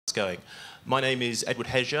Going. My name is Edward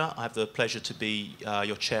Hedger. I have the pleasure to be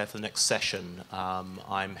your chair for the next session.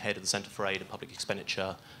 I'm head of the Centre for Aid and Public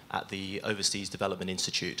Expenditure at the Overseas Development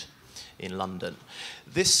Institute in London.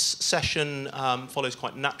 This session follows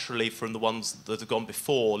quite naturally from the ones that have gone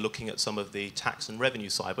before, looking at some of the tax and revenue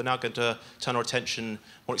side. We're now going to turn our attention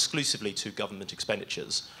more exclusively to government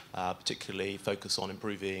expenditures, particularly focus on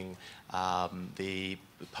improving the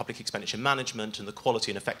public expenditure management and the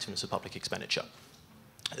quality and effectiveness of public expenditure.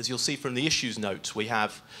 As you'll see from the issues note, we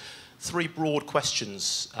have three broad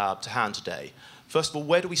questions to hand today. First of all,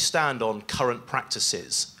 where do we stand on current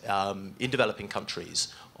practices in developing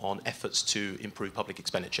countries on efforts to improve public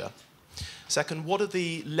expenditure? Second, what are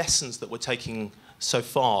the lessons that we're taking so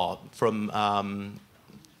far from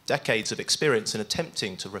decades of experience in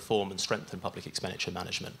attempting to reform and strengthen public expenditure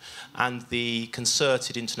management, and the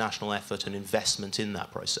concerted international effort and investment in that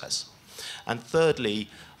process? And thirdly,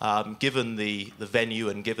 given the venue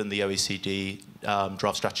and given the OECD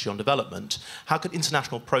draft strategy on development, how could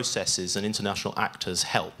international processes and international actors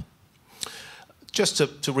help? Just to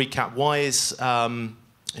recap, why is,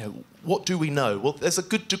 what do we know? Well, there's a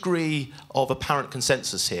good degree of apparent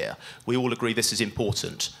consensus here. We all agree this is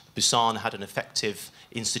important. Busan had an effective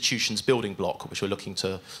institutions building block, which we're looking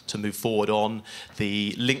to move forward on.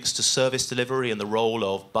 The links to service delivery and the role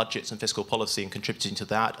of budgets and fiscal policy in contributing to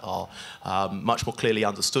that are much more clearly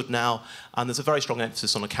understood now. And there's a very strong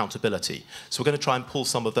emphasis on accountability. So we're going to try and pull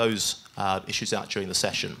some of those issues out during the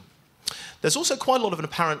session. There's also quite a lot of an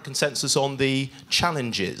apparent consensus on the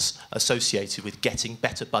challenges associated with getting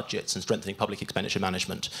better budgets and strengthening public expenditure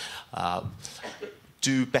management.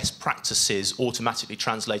 Do best practices automatically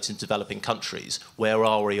translate into developing countries? Where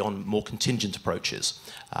are we on more contingent approaches?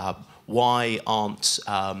 Why aren't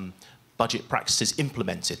budget practices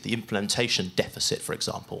implemented? The implementation deficit, for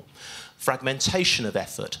example. Fragmentation of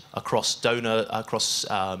effort across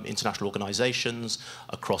international organisations,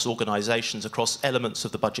 across elements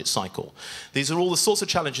of the budget cycle. These are all the sorts of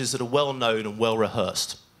challenges that are well known and well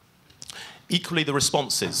rehearsed. Equally, the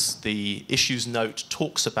responses. The issues note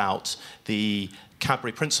talks about the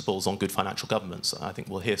Cadbury principles on good financial governance. I think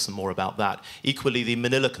we'll hear some more about that. Equally, the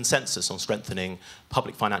Manila Consensus on strengthening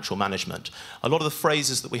public financial management. A lot of the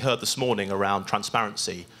phrases that we heard this morning around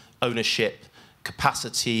transparency, ownership,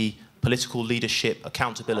 capacity, political leadership,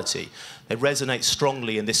 accountability, they resonate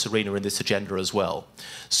strongly in this arena, in this agenda as well.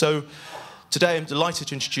 So today I'm delighted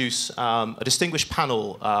to introduce a distinguished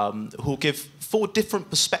panel who will give four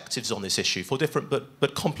different perspectives on this issue, four different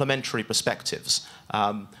but complementary perspectives.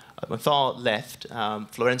 At my far left,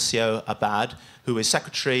 Florencio Abad, who is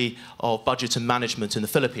Secretary of Budget and Management in the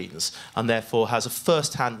Philippines, and therefore has a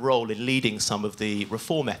first-hand role in leading some of the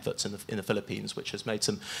reform efforts in the Philippines, which has made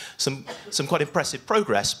some quite impressive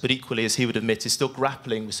progress, but equally, as he would admit, is still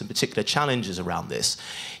grappling with some particular challenges around this.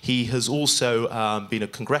 He has also been a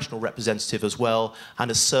congressional representative as well, and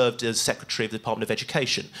has served as Secretary of the Department of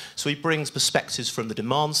Education. So he brings perspectives from the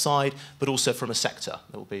demand side, but also from a sector.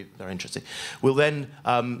 That will be very interesting. We'll then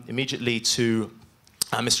immediately to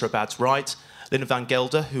Mr. Abad's right, Linda van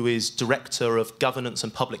Gelder, who is Director of Governance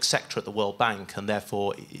and Public Sector at the World Bank, and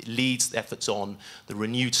therefore leads the efforts on the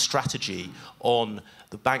renewed strategy on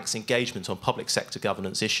the bank's engagement on public sector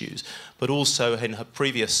governance issues, but also in her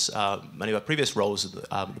previous, many of her previous roles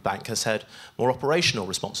at the bank has had more operational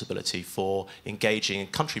responsibility for engaging in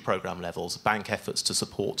country programme levels, bank efforts to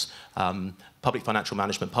support public financial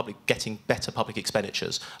management, getting better public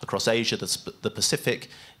expenditures across Asia, the Pacific,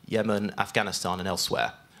 Yemen, Afghanistan and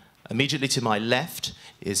elsewhere. Immediately to my left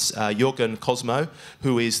is Jørgen Kosmo,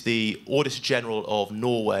 who is the Auditor General of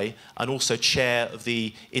Norway and also chair of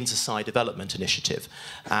the INTOSAI Development Initiative.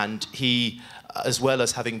 And he, as well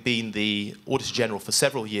as having been the Auditor General for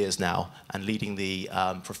several years now and leading the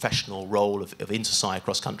professional role of INTOSAI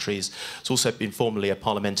across countries, has also been formerly a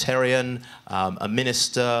parliamentarian, a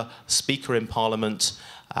minister, speaker in Parliament,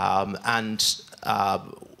 and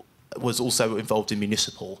was also involved in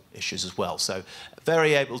municipal issues as well. So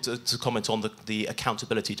very able to comment on the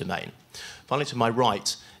accountability domain. Finally, to my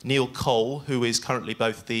right, Neil Cole, who is currently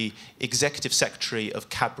both the Executive Secretary of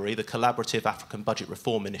Cadbury, the Collaborative African Budget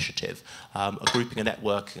Reform Initiative, a grouping a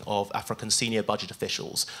network of African senior budget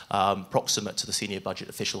officials, proximate to the Senior Budget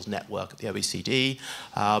Officials Network at the OECD,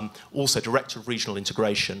 also Director of Regional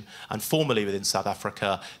Integration, and formerly within South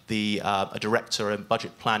Africa, a Director in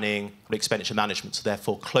Budget Planning and Expenditure Management, so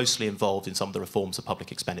therefore closely involved in some of the reforms of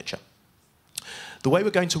public expenditure. The way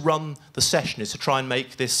we're going to run the session is to try and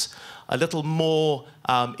make this a little more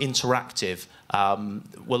interactive. I'm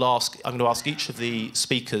going to ask each of the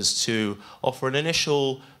speakers to offer an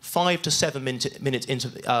initial 5 to 7 minute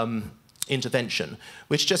intervention,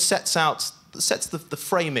 which just sets out sets the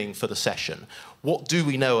framing for the session. What do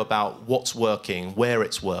we know about what's working, where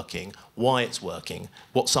it's working, why it's working,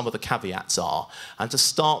 what some of the caveats are, and to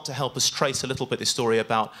start to help us trace a little bit the story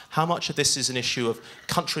about how much of this is an issue of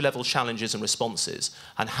country-level challenges and responses,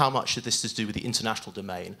 and how much of this is to do with the international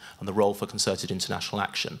domain and the role for concerted international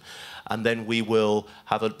action. And then we will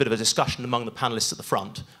have a bit of a discussion among the panelists at the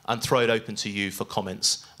front and throw it open to you for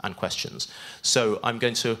comments and questions. So I'm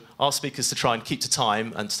going to ask speakers to try and keep to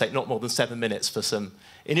time and to take not more than 7 minutes for some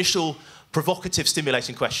initial provocative,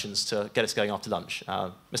 stimulating questions to get us going after lunch.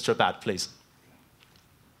 Mr. Abad, please.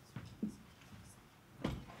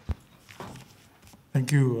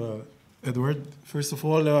 Thank you, Edward. First of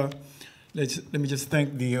all, let me just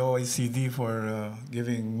thank the OECD for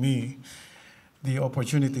giving me the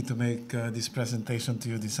opportunity to make this presentation to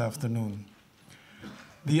you this afternoon.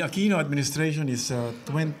 The Aquino administration is a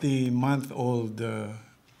 20-month-old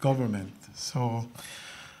government, so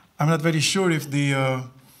I'm not very sure if the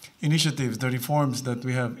initiatives, the reforms that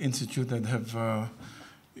we have instituted have,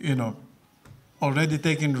 already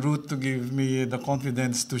taken root to give me the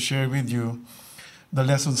confidence to share with you the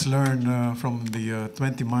lessons learned from the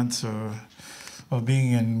 20 months of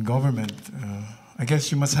being in government. I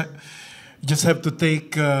guess you just have to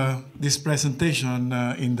take this presentation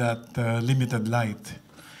in that limited light.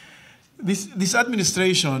 This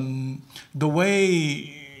administration, the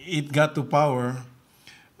way it got to power,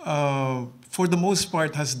 for the most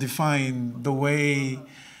part, has defined the way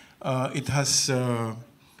it has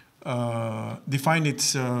defined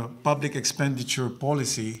its public expenditure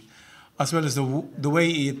policy, as well as the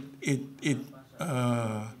way it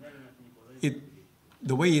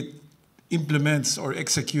implements or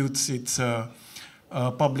executes its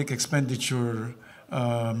public expenditure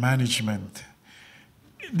management.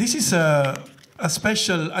 This is a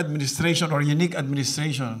special administration or unique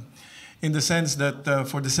administration, in the sense that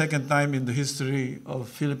for the second time in the history of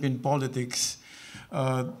Philippine politics,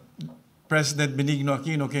 President Benigno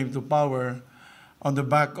Aquino came to power on the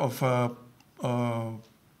back of a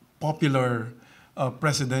popular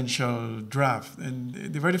presidential draft. And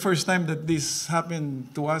the very first time that this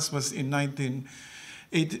happened to us was in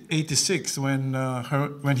 1986, when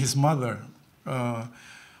his mother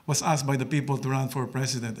was asked by the people to run for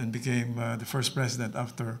president and became the first president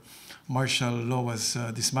after martial law was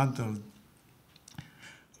dismantled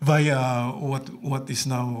via what is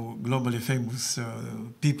now globally famous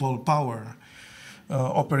people power,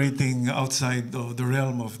 operating outside of the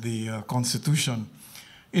realm of the Constitution.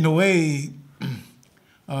 In a way,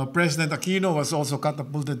 President Aquino was also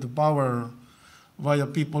catapulted to power via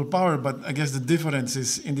people power, but I guess the difference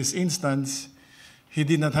is, in this instance, he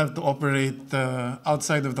did not have to operate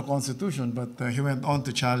outside of the Constitution, but he went on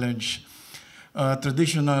to challenge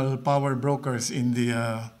traditional power brokers in the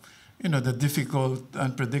the difficult,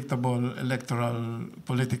 unpredictable electoral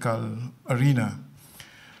political arena.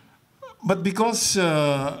 But because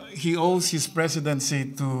he owes his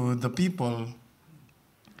presidency to the people,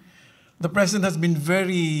 the president has been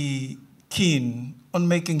very keen on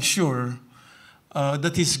making sure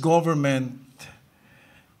that his government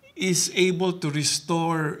is able to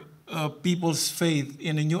restore people's faith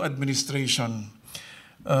in a new administration.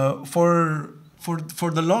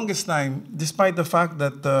 For the longest time, despite the fact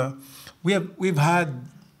that we've had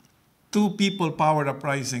two people power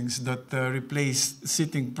uprisings that replaced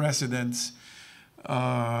sitting presidents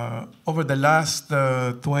over the last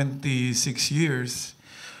 26 years,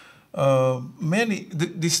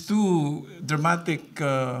 these two dramatic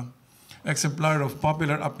exemplar of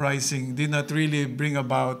popular uprising did not really bring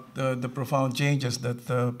about the profound changes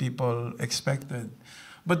that people expected.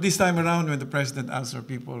 But this time around, when the president asked our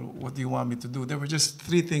people, what do you want me to do? There were just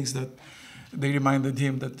three things that they reminded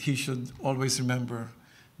him that he should always remember: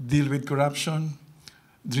 deal with corruption,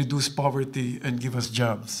 reduce poverty, and give us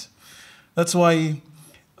jobs. That's why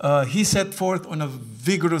he set forth on a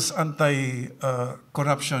vigorous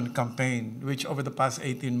anti-corruption campaign, which over the past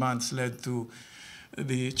 18 months led to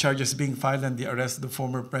the charges being filed and the arrest of the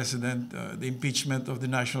former president, the impeachment of the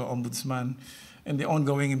National Ombudsman, and the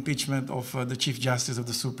ongoing impeachment of the Chief Justice of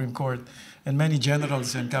the Supreme Court, and many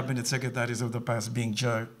generals and cabinet secretaries of the past being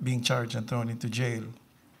charged and thrown into jail.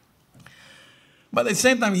 But at the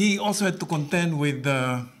same time, he also had to contend with,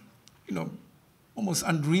 almost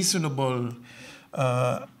unreasonable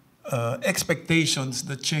expectations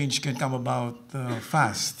that change can come about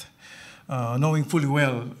fast, knowing fully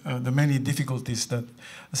well the many difficulties that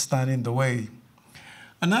stand in the way.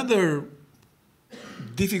 Another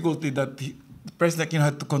difficulty that President Aquino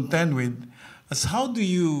had to contend with is how do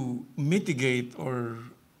you mitigate, or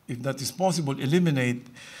if that is possible, eliminate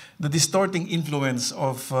the distorting influence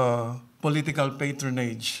of political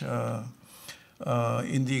patronage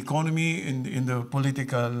in the economy, in the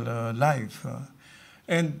political life.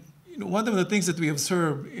 And one of the things that we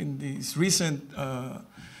observe in these recent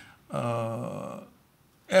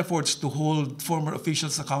efforts to hold former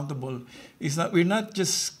officials accountable is that we're not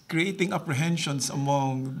just creating apprehensions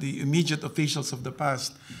among the immediate officials of the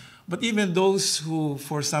past, but even those who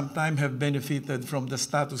for some time have benefited from the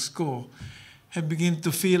status quo have begun to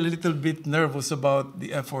feel a little bit nervous about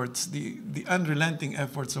the efforts, the unrelenting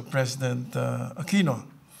efforts of President Aquino.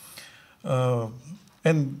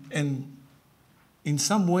 And in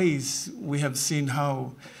some ways, we have seen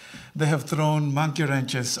how they have thrown monkey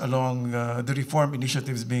wrenches along the reform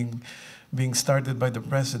initiatives being started by the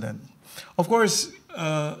president. Of course,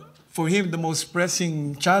 for him, the most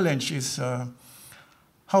pressing challenge is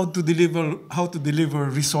how to deliver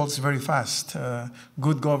results very fast,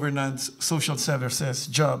 good governance, social services,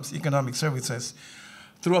 jobs, economic services,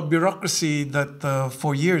 through a bureaucracy that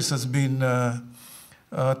for years has been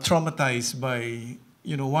traumatized by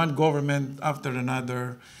one government after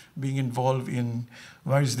another being involved in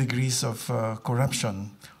various degrees of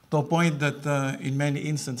corruption, to a point that in many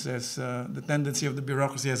instances, the tendency of the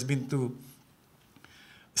bureaucracy has been to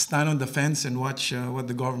stand on the fence and watch what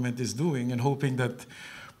the government is doing and hoping that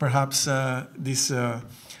perhaps this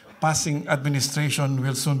passing administration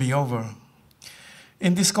will soon be over.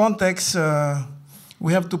 In this context,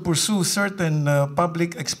 we have to pursue certain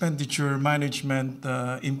public expenditure management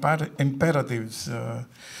imperatives.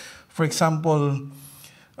 For example,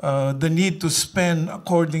 the need to spend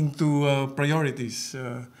according to priorities.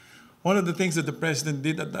 One of the things that the president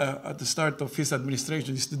did at the start of his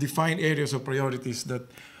administration is to define areas of priorities that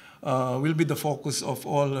will be the focus of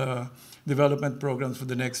all development programs for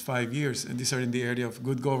the next 5 years. And these are in the area of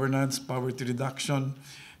good governance, poverty reduction,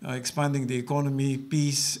 expanding the economy,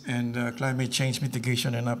 peace, and climate change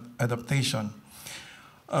mitigation and adaptation.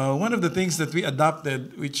 One of the things that we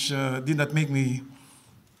adopted, which did not make me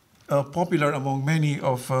popular among many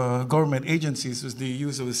of government agencies, was the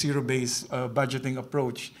use of a zero-based budgeting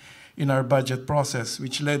approach in our budget process,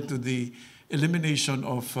 which led to the elimination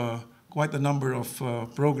of quite a number of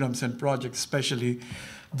programs and projects, especially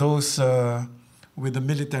those with the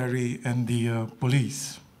military and the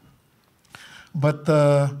police. But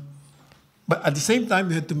at the same time,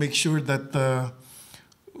 we had to make sure that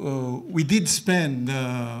we did spend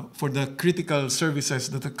for the critical services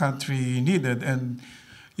that the country needed, and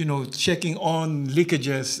checking on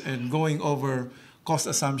leakages and going over cost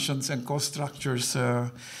assumptions and cost structures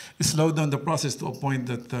slowed down the process to a point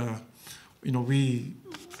that we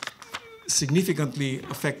significantly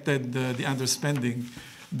affected the underspending,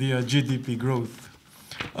 the GDP growth.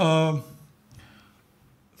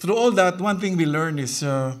 Through all that, one thing we learned is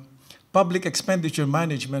public expenditure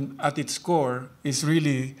management at its core is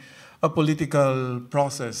really a political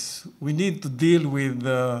process. We need to deal with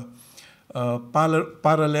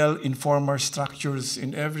parallel informal structures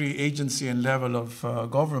in every agency and level of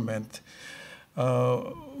government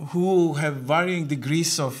who have varying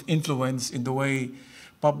degrees of influence in the way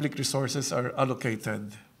public resources are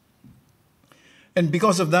allocated. And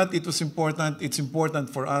because of that, it's important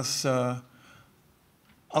for us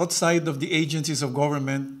outside of the agencies of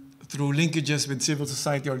government, through linkages with civil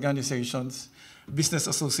society organizations, business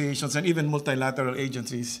associations, and even multilateral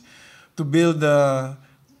agencies, to build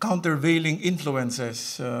countervailing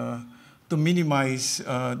influences to minimize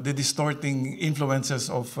the distorting influences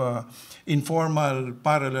of informal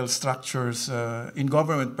parallel structures in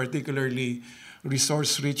government, particularly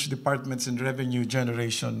resource-rich departments and revenue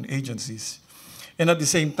generation agencies. And at the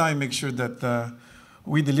same time, make sure that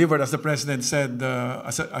we deliver, as the president said,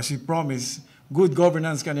 as he promised, good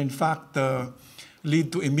governance can in fact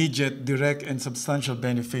lead to immediate, direct, and substantial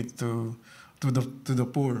benefit to the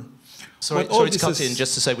poor. Sorry to cut in,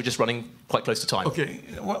 just to say we're just running quite close to time. Okay.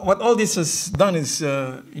 What all this has done is,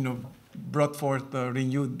 brought forth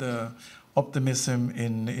renewed optimism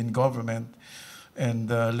in government and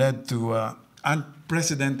led to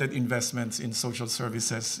unprecedented investments in social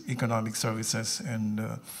services, economic services, and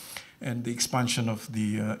the expansion of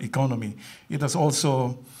the economy. It has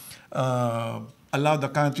also allowed the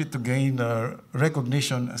country to gain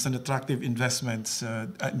recognition as an attractive investment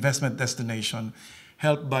destination,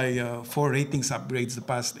 helped by 4 ratings upgrades the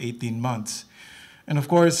past 18 months. And of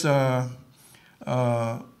course, as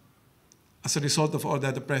a result of all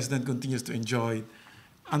that, the president continues to enjoy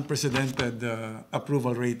unprecedented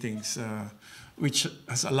approval ratings, which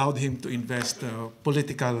has allowed him to invest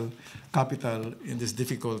political capital in these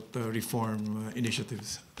difficult reform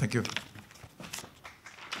initiatives. Thank you.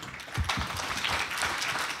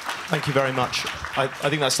 Thank you very much. I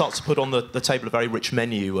think that starts to put on the table a very rich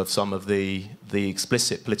menu of some of the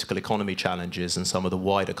explicit political economy challenges and some of the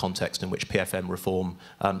wider context in which PFM reform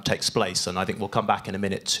takes place. And I think we'll come back in a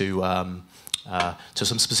minute to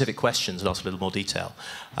some specific questions and ask a little more detail.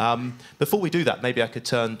 Before we do that, maybe I could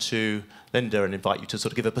turn to Linda and invite you to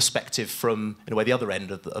sort of give a perspective from, in a way, the other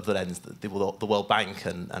end of the lens, the World Bank,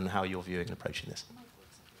 and how you're viewing and approaching this.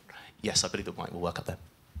 Yes, I believe the mic will work up there.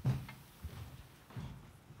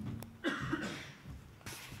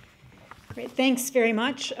 Great, thanks very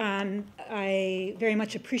much. I very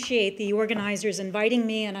much appreciate the organizers inviting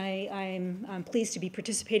me, and I'm pleased to be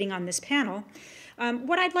participating on this panel.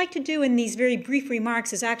 What I'd like to do in these very brief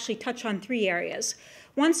remarks is actually touch on 3 areas.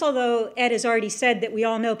 Once, although Ed has already said that we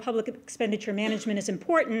all know public expenditure management is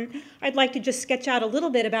important, I'd like to just sketch out a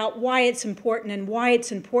little bit about why it's important and why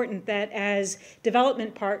it's important that as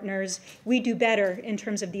development partners, we do better in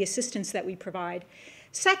terms of the assistance that we provide.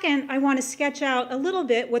 Second, I want to sketch out a little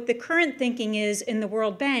bit what the current thinking is in the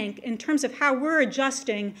World Bank in terms of how we're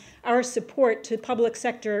adjusting our support to public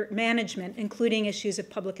sector management, including issues of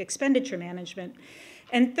public expenditure management.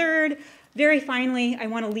 And third, very finally, I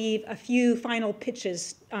want to leave a few final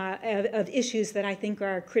pitches of issues that I think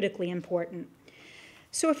are critically important.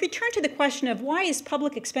 So if we turn to the question of why is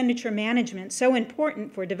public expenditure management so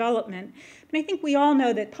important for development, and I think we all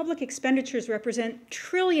know that public expenditures represent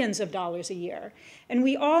trillions of dollars a year, and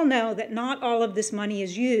we all know that not all of this money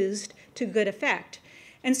is used to good effect.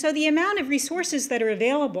 And so the amount of resources that are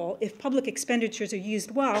available, if public expenditures are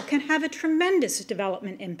used well, can have a tremendous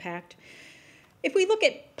development impact. If we look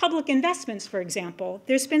at public investments, for example,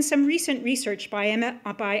 there's been some recent research by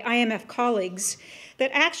IMF colleagues that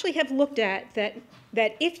actually have looked at that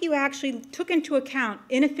if you actually took into account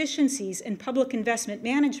inefficiencies in public investment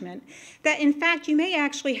management, that in fact you may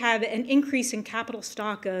actually have an increase in capital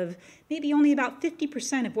stock of maybe only about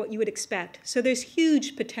 50% of what you would expect. So there's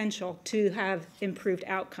huge potential to have improved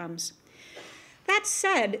outcomes. That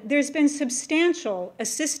said, there's been substantial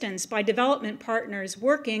assistance by development partners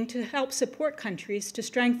working to help support countries to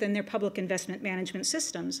strengthen their public investment management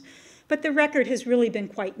systems, but the record has really been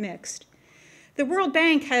quite mixed. The World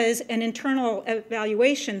Bank has an internal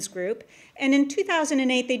evaluations group, and in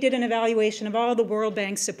 2008 they did an evaluation of all the World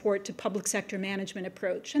Bank's support to public sector management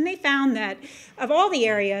approach, and they found that of all the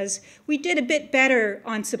areas, we did a bit better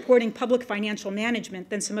on supporting public financial management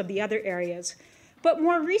than some of the other areas. But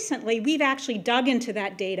more recently, we've actually dug into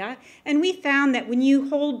that data, and we found that when you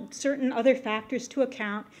hold certain other factors to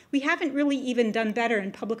account, we haven't really even done better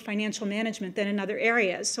in public financial management than in other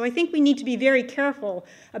areas. So I think we need to be very careful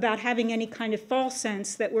about having any kind of false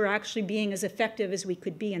sense that we're actually being as effective as we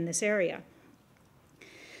could be in this area.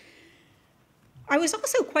 I was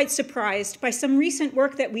also quite surprised by some recent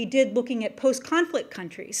work that we did looking at post-conflict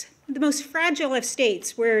countries, the most fragile of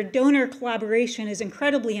states where donor collaboration is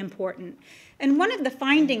incredibly important. And one of the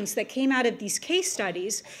findings that came out of these case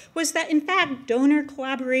studies was that, in fact, donor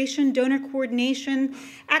collaboration, donor coordination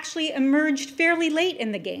actually emerged fairly late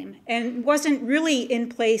in the game and wasn't really in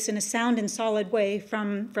place in a sound and solid way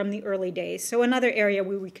from the early days. So another area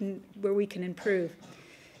where we can improve.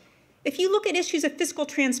 If you look at issues of fiscal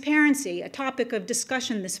transparency, a topic of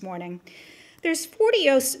discussion this morning, there's 40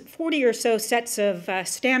 or so sets of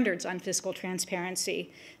standards on fiscal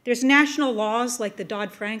transparency. There's national laws like the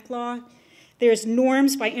Dodd-Frank law. There's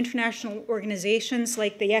norms by international organizations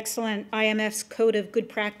like the excellent IMF's Code of Good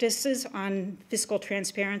Practices on fiscal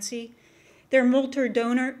transparency. There are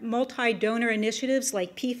multi-donor initiatives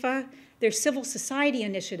like PIFA. There's civil society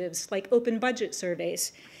initiatives like open budget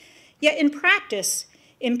surveys. Yet in practice,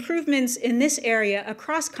 improvements in this area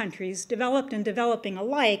across countries, developed and developing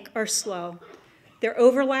alike, are slow. There are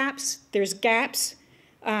overlaps, there's gaps,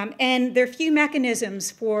 and there are few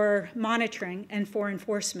mechanisms for monitoring and for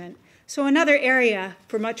enforcement. So another area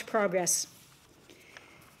for much progress.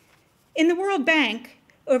 In the World Bank,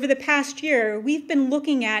 over the past year, we've been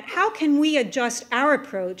looking at how can we adjust our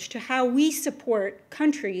approach to how we support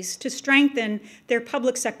countries to strengthen their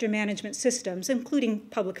public sector management systems, including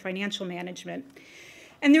public financial management.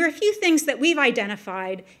 And there are a few things that we've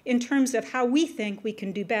identified in terms of how we think we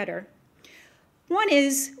can do better. One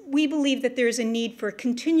is we believe that there's a need for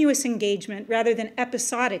continuous engagement rather than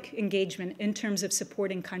episodic engagement in terms of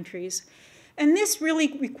supporting countries. And this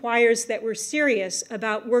really requires that we're serious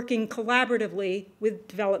about working collaboratively with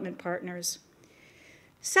development partners.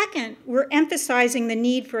 Second, we're emphasizing the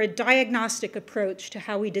need for a diagnostic approach to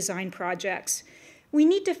how we design projects. We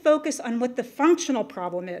need to focus on what the functional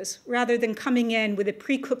problem is rather than coming in with a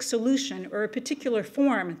pre-cooked solution or a particular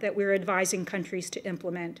form that we're advising countries to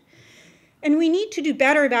implement. And we need to do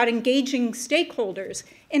better about engaging stakeholders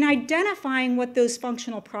in identifying what those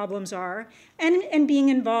functional problems are and being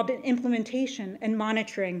involved in implementation and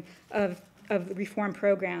monitoring of reform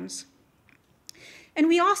programs. And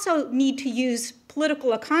we also need to use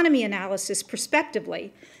political economy analysis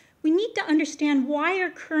prospectively. We need to understand why are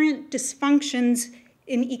current dysfunctions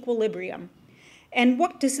in equilibrium, and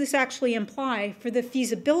what does this actually imply for the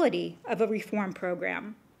feasibility of a reform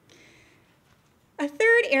program. A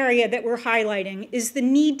third area that we're highlighting is the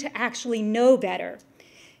need to actually know better.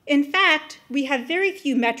 In fact, we have very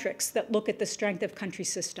few metrics that look at the strength of country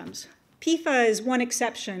systems. PIFA is one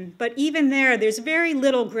exception, but even there's very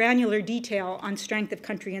little granular detail on strength of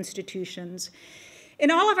country institutions.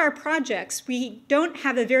 In all of our projects, we don't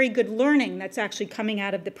have a very good learning that's actually coming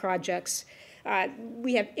out of the projects.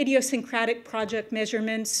 We have idiosyncratic project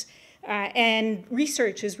measurements, and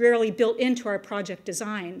research is rarely built into our project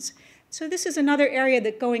designs. So this is another area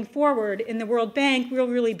that going forward in the World Bank we'll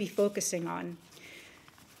really be focusing on.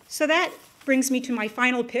 So that brings me to my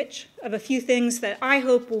final pitch of a few things that I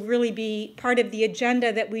hope will really be part of the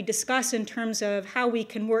agenda that we discuss in terms of how we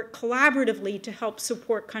can work collaboratively to help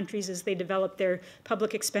support countries as they develop their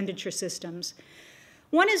public expenditure systems.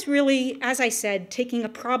 One is really, as I said, taking a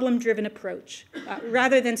problem-driven approach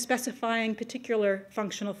rather than specifying particular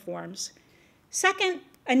functional forms. Second,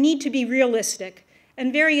 a need to be realistic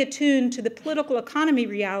and very attuned to the political economy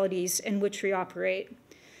realities in which we operate.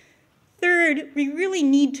 Third, we really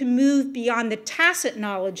need to move beyond the tacit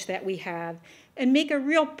knowledge that we have and make a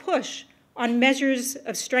real push on measures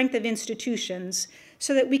of strength of institutions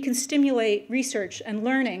so that we can stimulate research and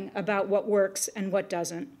learning about what works and what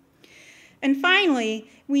doesn't. And finally,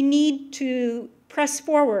 we need to press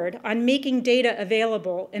forward on making data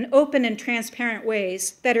available in open and transparent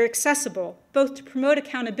ways that are accessible, both to promote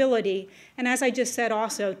accountability and, as I just said,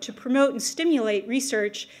 also to promote and stimulate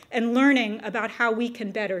research and learning about how we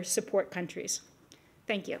can better support countries.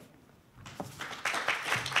 Thank you.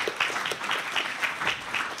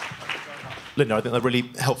 Linda, I think that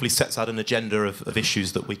really helpfully sets out an agenda of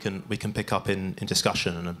issues that we can pick up in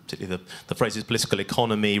discussion, and particularly the phrases political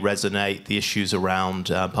economy resonate, the issues around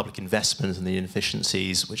public investment and the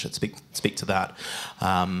inefficiencies, which I'd speak to that,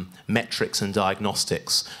 metrics and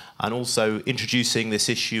diagnostics, and also introducing this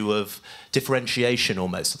issue of differentiation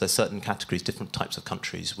almost. So there's certain categories, different types of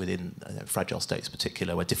countries within fragile states in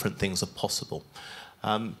particular, where different things are possible.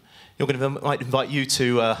 Jørgen, I might invite you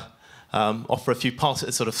to offer a few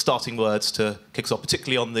sort of starting words to kick us off,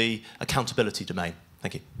 particularly on the accountability domain.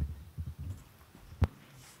 Thank you.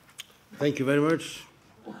 Thank you very much,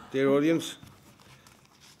 dear audience.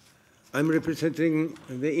 I'm representing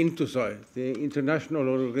the INTOSAI, the International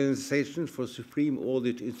Organization for Supreme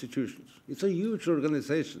Audit Institutions. It's a huge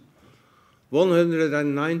organization.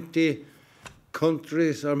 190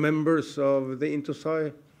 countries are members of the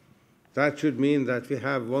INTOSAI. That should mean that we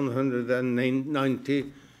have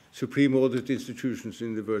 190 supreme audit institutions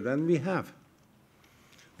in the world, and we have.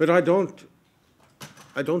 But I don't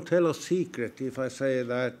tell a secret if I say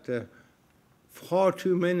that far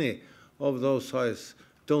too many of those sites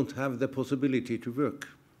don't have the possibility to work,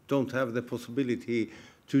 don't have the possibility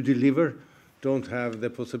to deliver, don't have the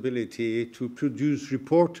possibility to produce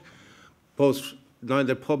report, both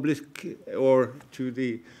neither public or to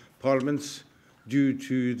the parliaments, due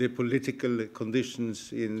to the political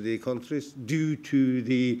conditions in the countries, due to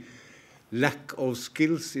the lack of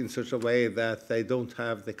skills in such a way that they don't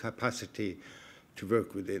have the capacity to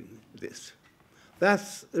work within this.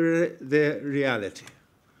 That's the reality.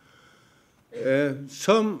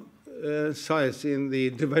 Some sites in the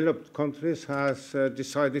developed countries has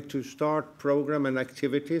decided to start program and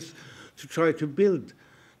activities to try to build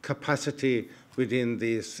capacity within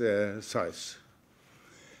these sites.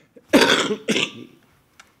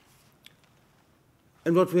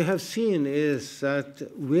 And what we have seen is that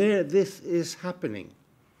where this is happening,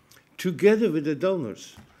 together with the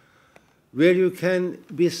donors, where you can,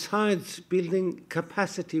 besides building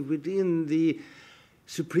capacity within the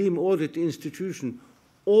Supreme Audit Institution,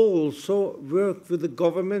 also work with the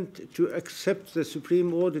government to accept the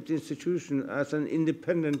Supreme Audit Institution as an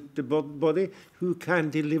independent body who can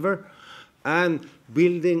deliver, and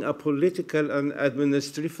building a political and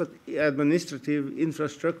administrative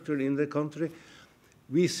infrastructure in the country,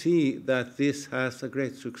 we see that this has a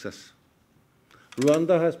great success.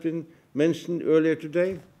 Rwanda has been mentioned earlier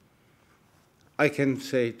today. I can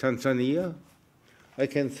say Tanzania. I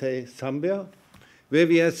can say Zambia, where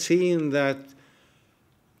we have seen that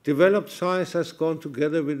developed science has gone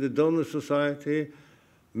together with the donor society,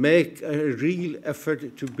 make a real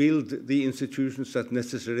effort to build the institutions that are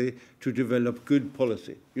necessary to develop good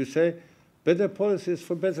policy. You say, better policies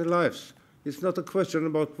for better lives. It's not a question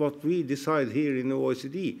about what we decide here in the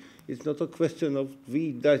OECD. It's not a question of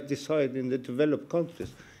we that decide in the developed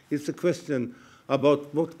countries. It's a question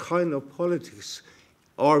about what kind of politics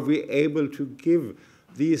are we able to give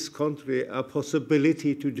these countries a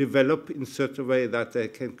possibility to develop in such a way that they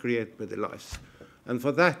can create better lives. And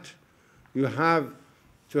for that, you have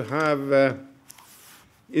to have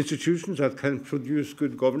institutions that can produce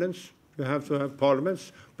good governance. You have to have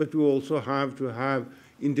parliaments, but you also have to have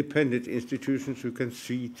independent institutions who can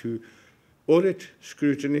see to audit,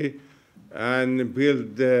 scrutiny, and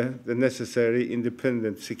build the necessary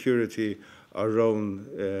independent security around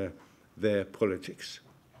their politics.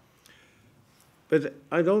 But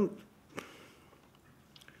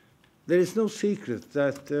there is no secret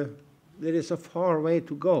that there is a far way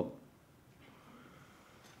to go.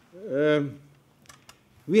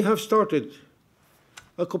 We have started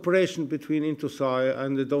a cooperation between INTOSAI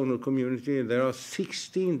and the donor community, and there are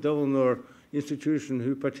 16 donor institutions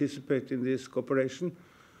who participate in this cooperation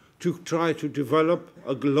to try to develop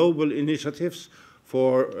a global initiatives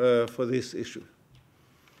for this issue.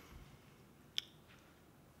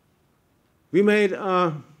 We made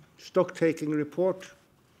a stock-taking report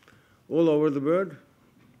all over the world,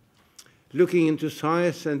 looking into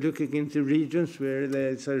size and looking into regions where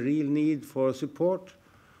there's a real need for support,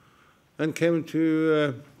 and came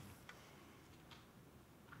to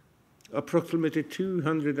approximately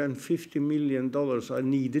 $250 million are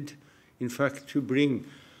needed, in fact, to bring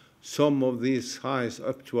some of these highs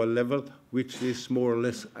up to a level which is more or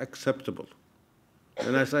less acceptable.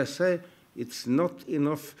 And as I say, it's not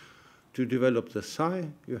enough to develop the SAI.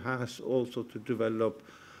 You have also to develop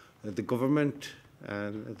the government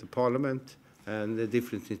and the parliament and the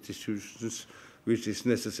different institutions which is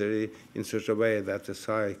necessary in such a way that the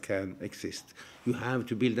SAI can exist. You have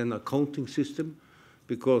to build an accounting system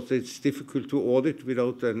because it's difficult to audit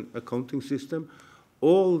without an accounting system.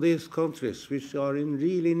 All these countries which are in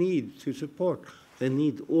really need to support, they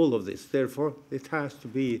need all of this. Therefore, it has to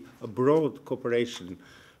be a broad cooperation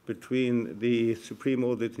between the Supreme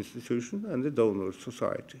Audit Institution and the donor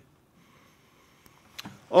society.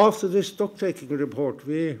 After this stock-taking report,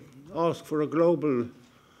 we asked for a global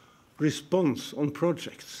response on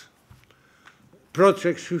projects.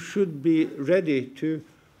 Projects who should be ready to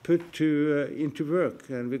put into work,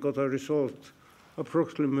 and we got a result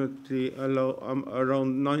approximately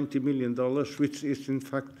around $90 million, which is in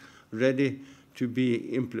fact ready to be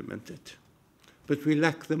implemented. But we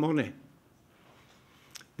lack the money.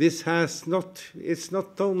 It's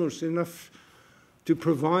not donors enough to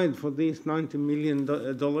provide for these $90 million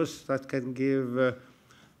that can give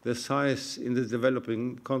the size in the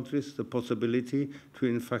developing countries the possibility to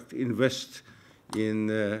in fact invest in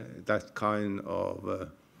that kind of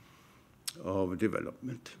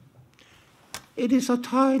development. It is a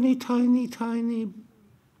tiny, tiny, tiny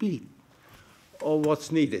bit of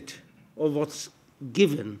what's needed, of what's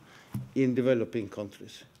given in developing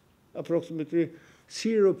countries. Approximately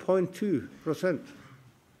 0.2%.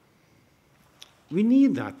 We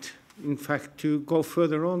need that, in fact, to go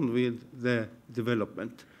further on with the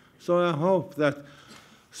development. So I hope that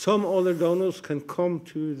some other donors can come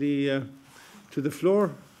to the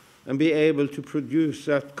floor and be able to produce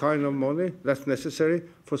that kind of money that's necessary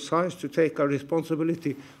for SAIs to take a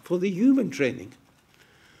responsibility for the human training.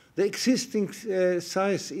 The existing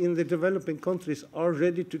SAIs in the developing countries are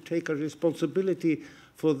ready to take a responsibility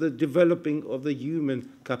for the developing of the human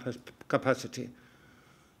capacity.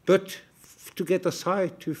 But to get a SAI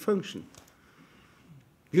to function,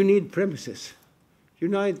 you need premises, you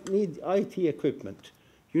need IT equipment,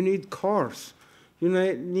 you need cars, you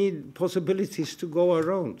need possibilities to go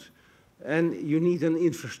around, and you need an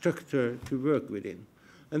infrastructure to work within.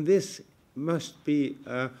 And this must be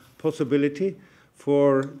a possibility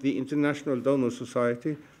for the International Donor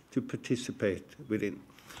Society to participate within.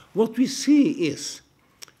 What we see is,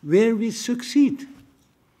 where we succeed,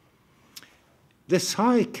 the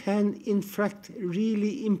SAI can, in fact,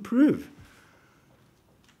 really improve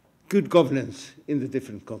good governance in the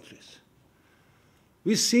different countries.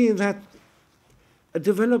 We see that a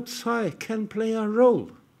developed SAI can play a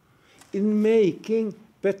role in making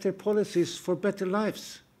better policies for better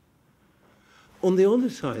lives. On the other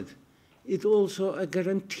side, it's also a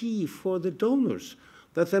guarantee for the donors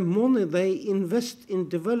that the money they invest in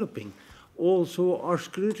developing also are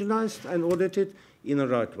scrutinized and audited in a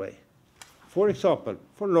right way. For example,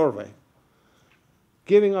 for Norway,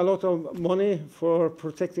 giving a lot of money for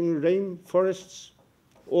protecting rainforests,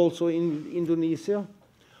 also in Indonesia.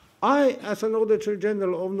 I, as an Auditor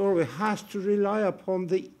General of Norway, has to rely upon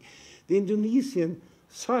the Indonesian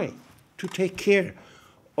side to take care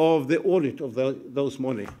of the audit of those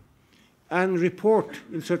money. and report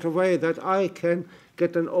in such a way that I can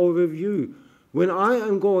get an overview when I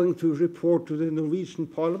am going to report to the Norwegian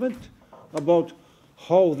Parliament about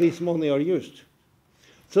how this money are used.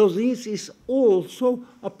 So this is also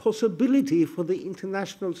a possibility for the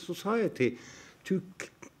international society to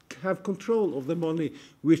have control of the money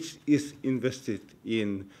which is invested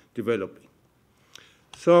in developing.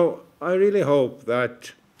 So I really hope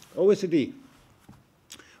that OECD,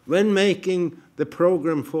 when making the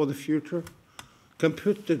program for the future, can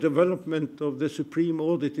put the development of the Supreme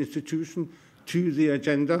Audit Institution to the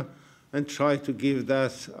agenda and try to give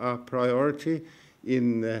that a priority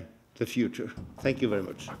in the future. Thank you very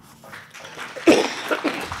much.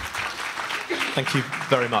 Thank you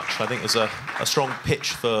very much. I think there's a strong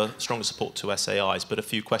pitch for stronger support to SAIs, but a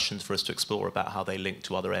few questions for us to explore about how they link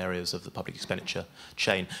to other areas of the public expenditure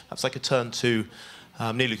chain. Perhaps I could turn to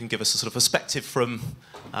Neil, who can give us a sort of perspective from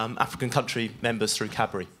African country members through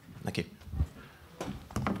CABRI. Thank you.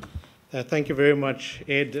 Thank you very much,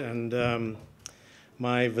 Ed. And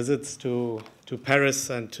my visits to Paris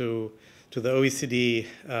and to the OECD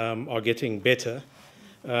are getting better.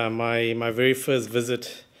 My very first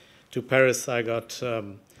visit to Paris, I got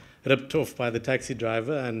ripped off by the taxi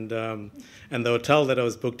driver, and the hotel that I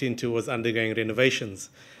was booked into was undergoing renovations.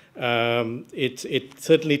 It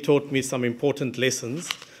certainly taught me some important lessons,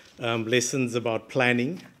 lessons about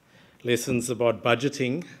planning, lessons about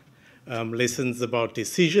budgeting, lessons about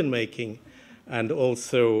decision making, and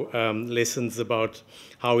also lessons about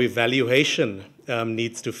how evaluation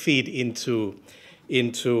needs to feed into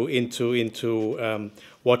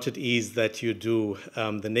what it is that you do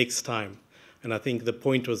the next time. And I think the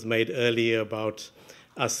point was made earlier about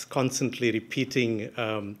us constantly repeating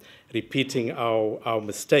our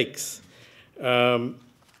mistakes. Let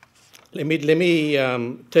me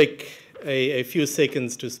take a few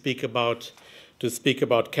seconds to speak about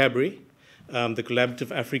CABRI, the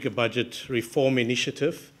Collaborative Africa Budget Reform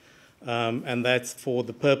Initiative, and that's for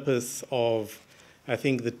the purpose of, I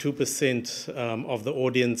think, the 2% of the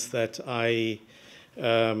audience that I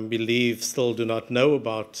believe still do not know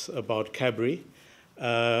about CABRI.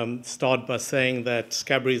 Start by saying that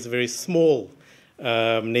CABRI is a very small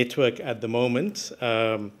network at the moment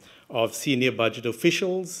of senior budget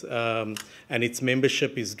officials, and its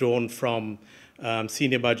membership is drawn from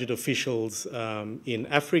senior budget officials in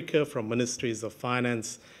Africa, from ministries of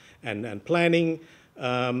finance and planning,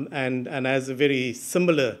 and has a very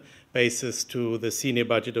similar basis to the senior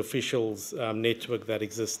budget officials network that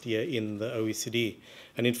exists here in the OECD.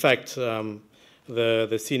 And in fact,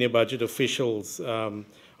 the senior budget officials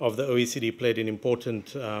of the OECD played an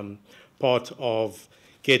important part of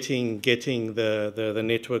getting the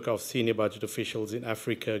network of senior budget officials in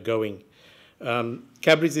Africa going.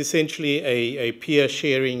 CABRI is essentially a peer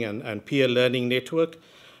sharing and peer learning network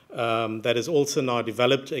that has also now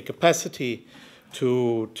developed a capacity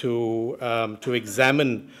to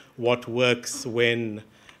examine what works, when,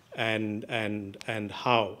 and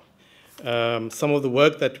how. Some of the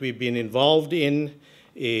work that we've been involved in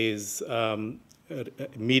is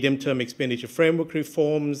medium-term expenditure framework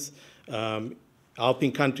reforms,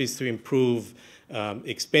 helping countries to improve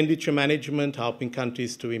expenditure management, helping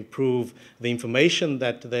countries to improve the information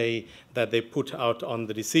that they put out on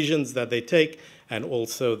the decisions that they take, and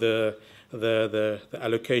also the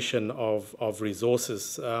allocation of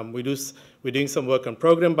resources. We're doing some work on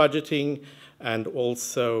program budgeting and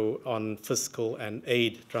also on fiscal and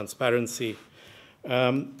aid transparency.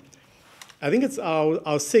 I think it's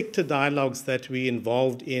our sector dialogues that we're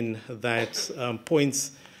involved in that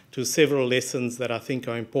points to several lessons that I think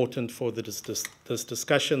are important for this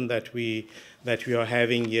discussion that we are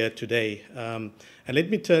having here today. And let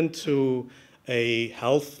me turn to a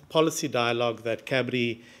health policy dialogue that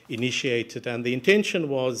CABRI initiated, and the intention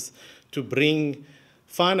was to bring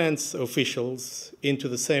finance officials into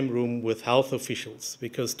the same room with health officials,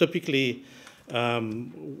 because typically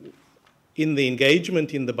in the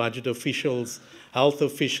engagement in the budget officials, health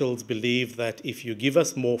officials believe that if you give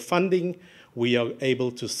us more funding, we are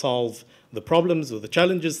able to solve the problems or the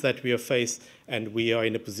challenges that we are faced, and we are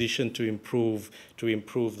in a position to improve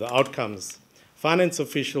the outcomes. Finance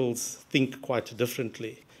officials think quite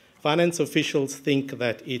differently. Finance officials think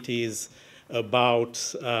that it is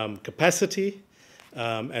about capacity,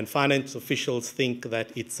 and finance officials think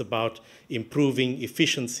that it's about improving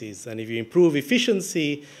efficiencies. And if you improve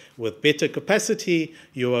efficiency with better capacity,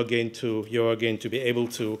 you are going to be able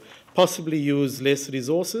to possibly use less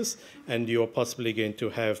resources, and you are possibly going to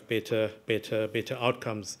have better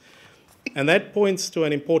outcomes. And that points to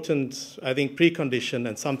an important, I think, precondition,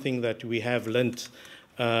 and something that we have learnt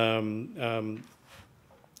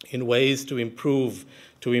in ways to improve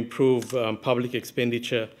public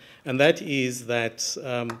expenditure, and that is that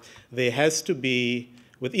there has to be,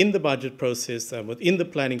 within the budget process and within the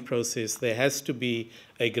planning process, there has to be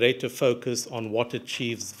a greater focus on what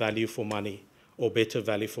achieves value for money or better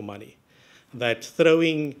value for money. That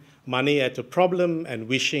throwing money at a problem and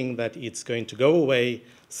wishing that it's going to go away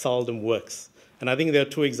seldom works. And I think there are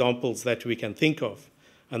two examples that we can think of.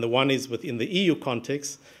 And the one is within the EU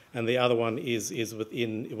context, and the other one is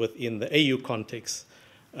within the AU context.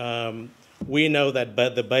 We know that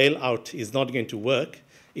the bailout is not going to work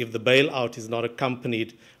if the bailout is not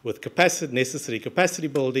accompanied with necessary capacity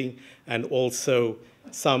building and also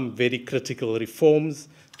some very critical reforms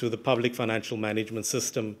to the public financial management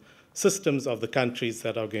systems of the countries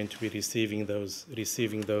that are going to be receiving those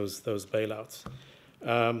bailouts.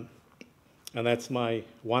 And that's my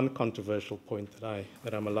one controversial point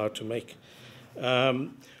that I'm allowed to make.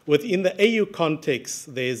 Within the AU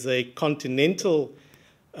context, there's a continental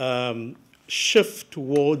shift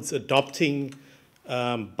towards adopting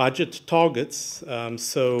budget targets.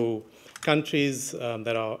 So countries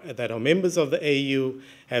that are members of the AU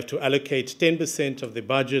have to allocate 10% of the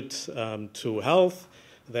budget to health.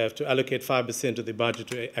 They have to allocate 5% of the budget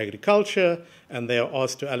to agriculture, and they are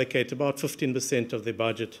asked to allocate about 15% of the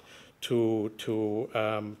budget to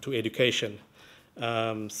education.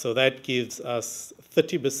 So that gives us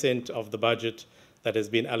 30% of the budget that has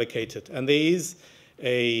been allocated. And there is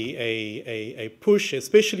a push,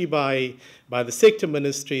 especially by the sector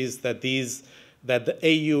ministries, that the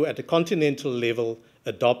AU at a continental level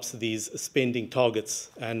adopts these spending targets.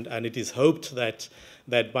 And it is hoped that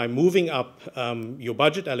by moving up your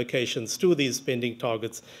budget allocations to these spending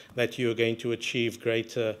targets, that you're going to achieve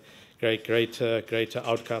greater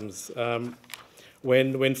outcomes.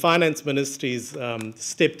 When finance ministries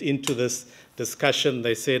stepped into this discussion,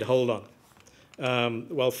 they said, hold on.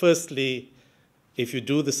 Well, firstly, if you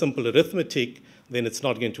do the simple arithmetic, then it's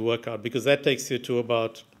not going to work out, because that takes you to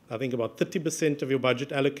about 30% of your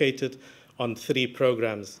budget allocated on 3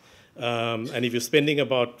 programs. And if you're spending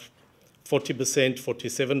about 40%,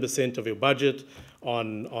 47% of your budget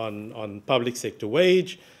on public sector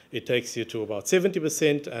wage, it takes you to about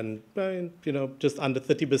 70%, and just under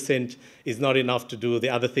 30% is not enough to do the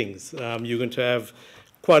other things. You're going to have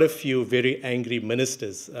quite a few very angry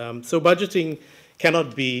ministers. So budgeting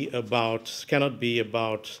cannot be about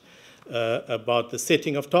the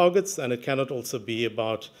setting of targets, and it cannot also be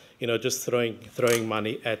about just throwing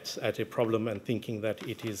money at a problem and thinking that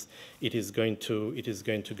it is going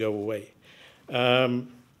to go away.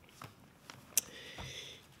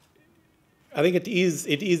 I think it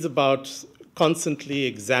is about constantly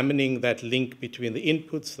examining that link between the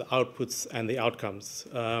inputs, the outputs, and the outcomes.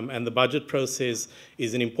 And the budget process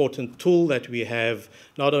is an important tool that we have,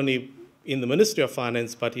 not only in the Ministry of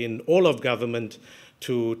Finance, but in all of government,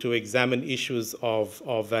 to examine issues of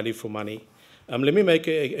value for money. Let me make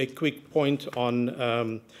a quick point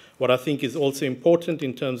on what I think is also important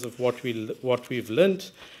in terms of what we've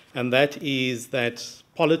learned, and that is that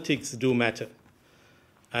politics do matter.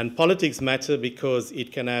 And politics matter because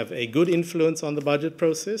it can have a good influence on the budget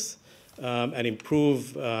process and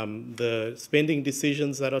improve the spending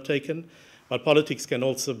decisions that are taken. But politics can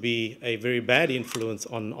also be a very bad influence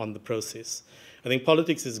on the process. I think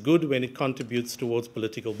politics is good when it contributes towards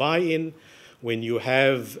political buy-in, when you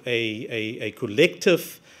have a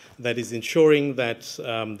collective that is ensuring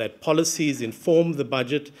that policies inform the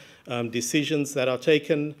budget decisions that are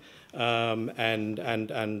taken, and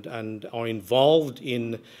are involved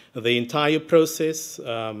in the entire process,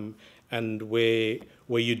 and where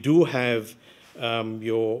you do have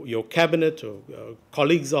your cabinet or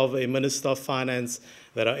colleagues of a Minister of Finance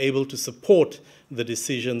that are able to support the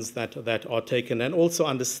decisions that are taken and also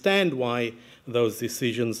understand why those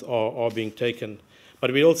decisions are being taken.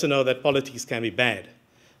 But we also know that politics can be bad.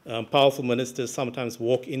 Powerful ministers sometimes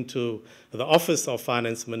walk into the office of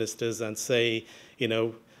finance ministers and say,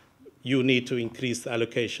 you need to increase the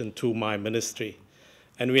allocation to my ministry.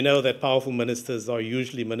 And we know that powerful ministers are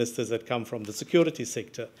usually ministers that come from the security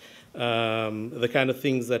sector, the kind of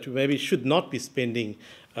things that we maybe should not be spending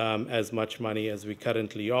as much money as we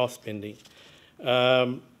currently are spending.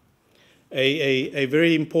 A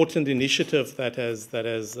very important initiative that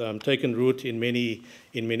has taken root in many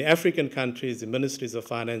African countries, in ministries of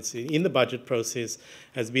finance, in the budget process,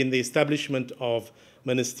 has been the establishment of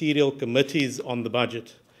ministerial committees on the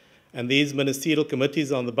budget. And these ministerial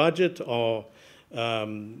committees on the budget are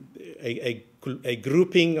a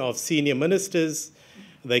grouping of senior ministers.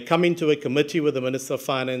 They come into a committee with the Minister of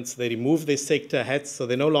Finance. They remove their sector hats, so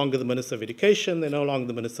they're no longer the Minister of Education. They're no longer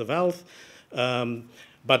the Minister of Health.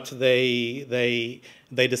 but they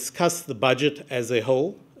discuss the budget as a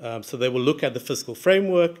whole. So they will look at the fiscal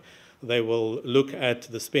framework, they will look at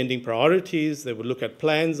the spending priorities, they will look at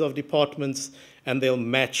plans of departments, and they'll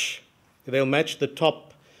match the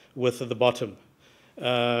top with the bottom.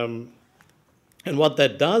 And what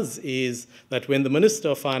that does is that when the Minister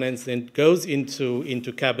of Finance then goes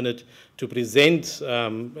into Cabinet to present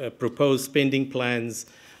proposed spending plans,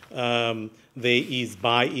 there is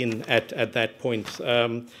buy-in at that point.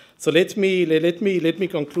 So let me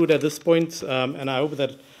conclude at this point, and I hope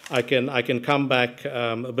that I can come back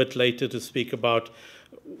a bit later to speak about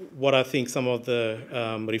what I think some of the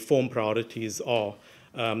reform priorities are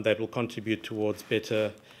that will contribute towards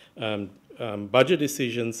better budget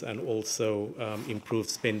decisions and also improved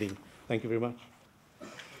spending. Thank you very much.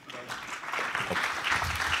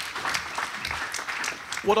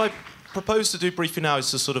 What I propose to do briefly now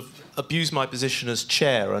is to sort of abuse my position as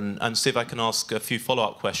chair and see if I can ask a few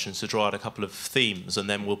follow-up questions to draw out a couple of themes, and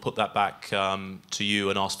then we'll put that back to you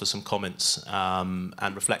and ask for some comments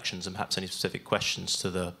and reflections and perhaps any specific questions to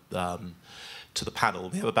the panel.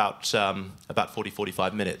 We have about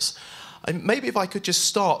 40-45 minutes. Maybe if I could just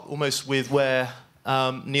start almost with where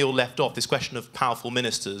Neil left off, this question of powerful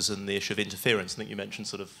ministers and the issue of interference. I think you mentioned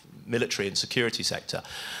sort of military and security sector.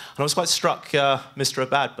 And I was quite struck, Mr.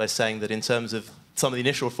 Abad, by saying that in terms of some of the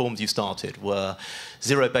initial reforms you started were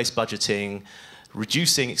zero-based budgeting,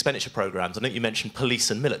 reducing expenditure programs. I think you mentioned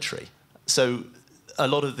police and military. So a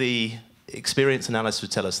lot of the experience analysis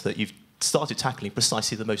would tell us that you've started tackling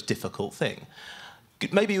precisely the most difficult thing.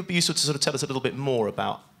 Maybe it would be useful to sort of tell us a little bit more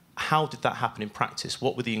about how did that happen in practice?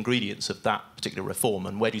 What were the ingredients of that particular reform,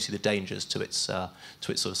 and where do you see the dangers to its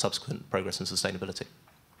sort of subsequent progress and sustainability?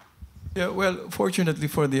 Yeah, well, fortunately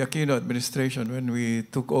for the Aquino administration, when we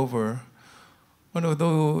took over, one of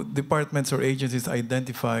the departments or agencies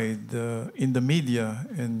identified in the media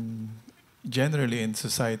and generally in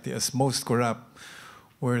society as most corrupt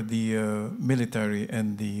were the military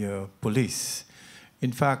and the police.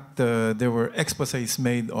 In fact, there were exposés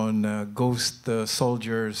made on ghost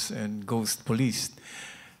soldiers and ghost police.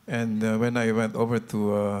 And when I went over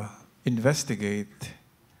to investigate,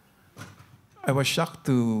 I was shocked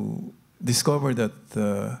to discover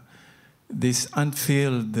that these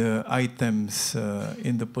unfilled items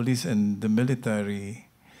in the police and the military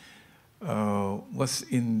was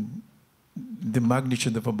in the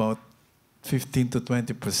magnitude of about 15 to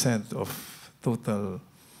 20% of total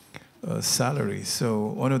salary. So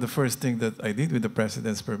one of the first things that I did with the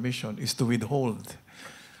President's permission is to withhold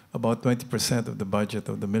about 20% of the budget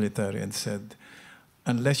of the military and said,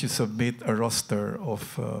 unless you submit a roster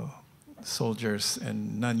of soldiers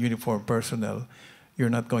and non-uniform personnel, you're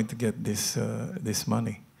not going to get this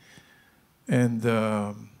money. And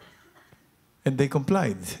they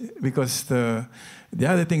complied, because the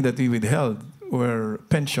other thing that we withheld were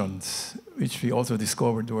pensions, which we also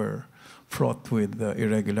discovered were fraught with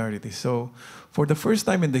irregularities. So for the first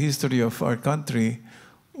time in the history of our country,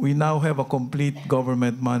 we now have a complete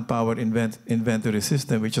government manpower inventory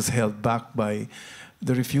system, which is held back by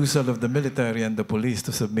the refusal of the military and the police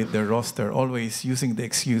to submit their roster, always using the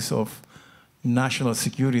excuse of national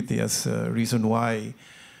security as a reason why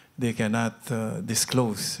they cannot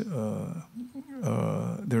disclose the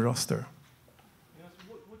roster.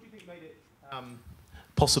 What do you think made it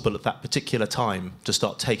possible at that particular time to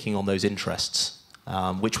start taking on those interests,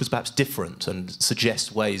 which was perhaps different and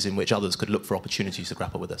suggest ways in which others could look for opportunities to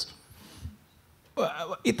grapple with this?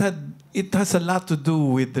 It has a lot to do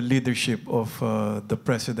with the leadership of the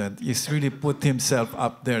president. He's really put himself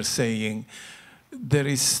up there saying, there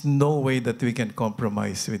is no way that we can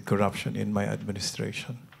compromise with corruption in my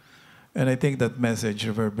administration. And I think that message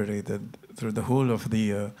reverberated through the whole of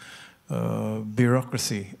the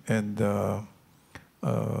bureaucracy, and the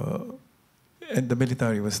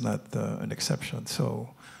military was not an exception. So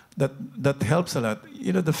that helps a lot.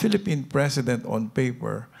 You know, the Philippine president on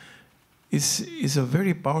paper is a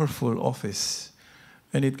very powerful office,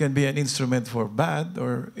 and it can be an instrument for bad,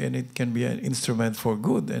 and it can be an instrument for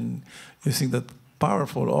good. And using that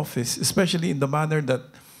powerful office, especially in the manner that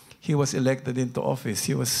he was elected into office,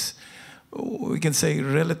 he was, we can say,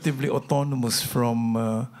 relatively autonomous from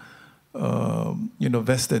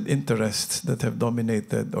vested interests that have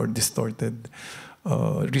dominated or distorted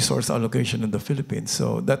resource allocation in the Philippines.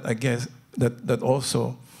 So that, I guess, that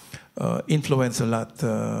also influenced a lot,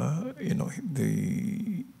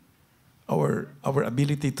 our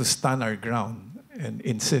ability to stand our ground and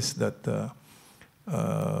insist that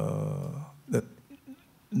that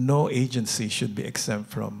no agency should be exempt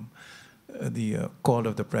from the call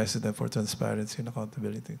of the president for transparency and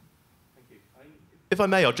accountability. Thank you. if I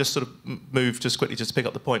may, I'll just sort of move just quickly just to pick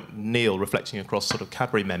up the point, Neil, reflecting across sort of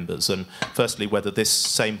CABRI members, and firstly, whether this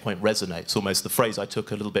same point resonates. Almost the phrase I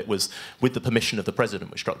took a little bit was, with the permission of the President,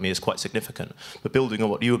 which struck me as quite significant. But building on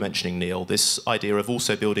what you were mentioning, Neil, this idea of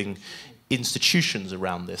also building institutions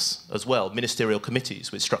around this as well, ministerial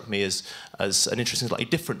committees, which struck me as an interesting, slightly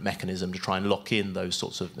different mechanism to try and lock in those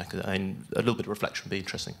sorts of mechanisms. And a little bit of reflection would be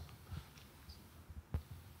interesting.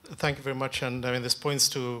 Thank you very much. And I mean, this points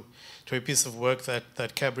to a piece of work that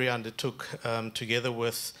CABRI undertook together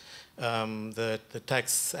with the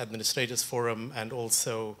Tax Administrators Forum and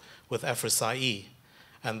also with AFRISAI.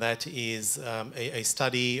 And that is a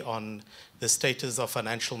study on the status of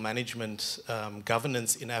financial management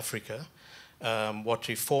governance in Africa, what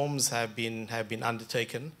reforms have been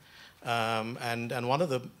undertaken. And one of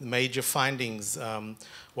the major findings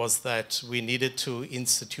was that we needed to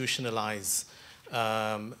institutionalize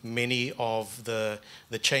many of the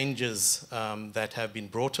changes that have been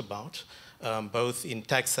brought about, both in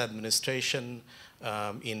tax administration,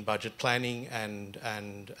 in budget planning and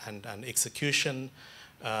execution,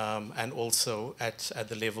 and also at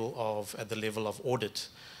the level of audit.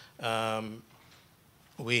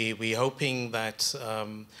 We're hoping that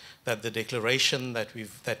that the declaration that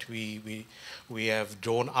we have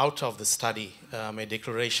drawn out of the study, a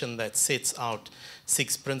declaration that sets out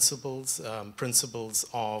 6 principles, principles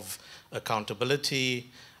of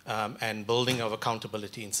accountability and building of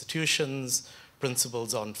accountability institutions,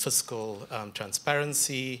 principles on fiscal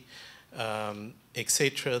transparency,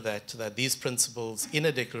 etc., that these principles in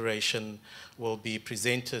a declaration will be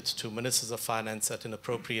presented to ministers of finance at an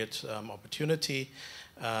appropriate opportunity,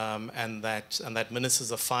 and that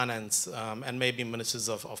ministers of finance and maybe ministers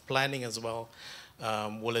of planning as well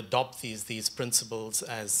will adopt these principles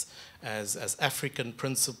as African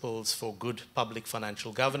principles for good public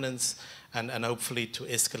financial governance, and hopefully to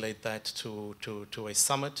escalate that to a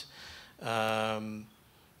summit.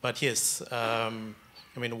 But yes.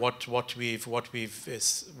 I mean, what we've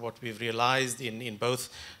realized in both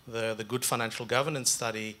the good financial governance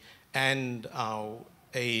study and our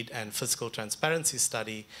aid and fiscal transparency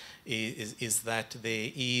study is that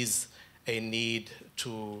there is a need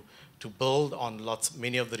to build on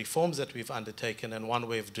many of the reforms that we've undertaken, and one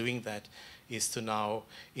way of doing that is to now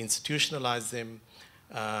institutionalize them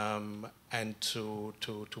and to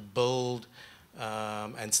build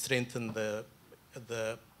and strengthen the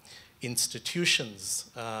institutions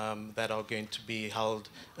that are going to be held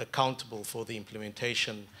accountable for the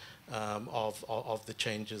implementation of the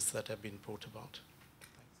changes that have been brought about.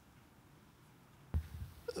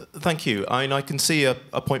 Thank you. I can see a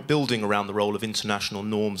point building around the role of international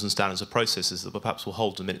norms and standards of processes that perhaps we'll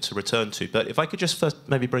hold a minute to return to. But if I could just first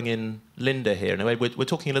maybe bring in Linda here. In a way, we're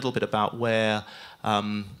talking a little bit about where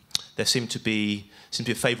there seemed to be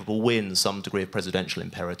a favourable win, some degree of presidential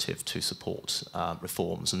imperative to support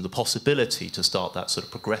reforms and the possibility to start that sort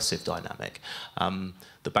of progressive dynamic.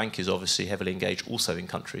 The bank is obviously heavily engaged also in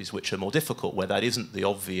countries which are more difficult, where that isn't the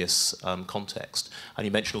obvious context. And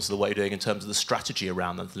you mentioned also the way you're doing in terms of the strategy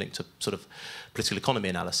around them, linked to sort of political economy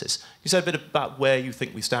analysis. Can you say a bit about where you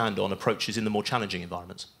think we stand on approaches in the more challenging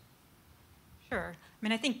environments? Sure. I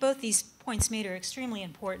mean, I think both these points made are extremely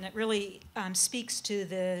important. It really speaks to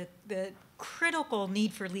the critical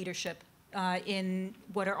need for leadership in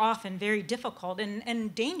what are often very difficult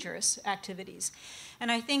and dangerous activities.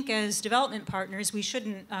 And I think as development partners, we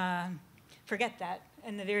shouldn't forget that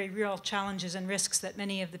and the very real challenges and risks that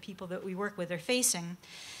many of the people that we work with are facing.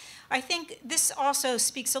 I think this also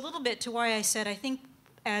speaks a little bit to why I said I think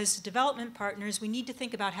as development partners, we need to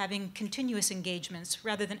think about having continuous engagements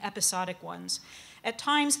rather than episodic ones. At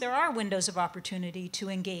times, there are windows of opportunity to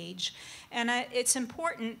engage. And it's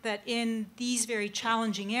important that in these very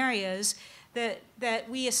challenging areas, that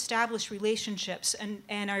we establish relationships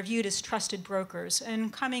and are viewed as trusted brokers.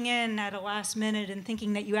 And coming in at a last minute and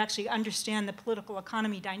thinking that you actually understand the political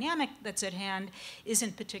economy dynamic that's at hand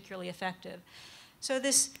isn't particularly effective. So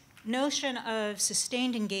this notion of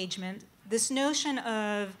sustained engagement, this notion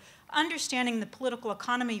of understanding the political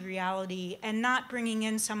economy reality and not bringing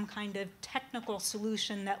in some kind of technical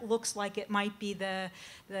solution that looks like it might be the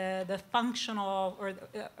functional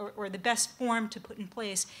or the best form to put in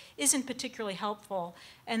place isn't particularly helpful.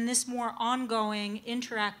 And this more ongoing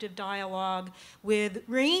interactive dialogue with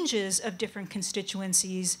ranges of different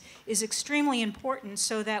constituencies is extremely important,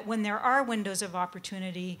 so that when there are windows of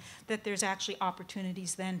opportunity, that there's actually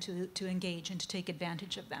opportunities then to engage and to take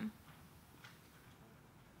advantage of them.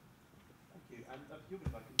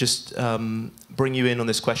 Just bring you in on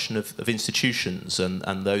this question of institutions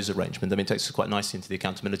and those arrangements. I mean, it takes us quite nicely into the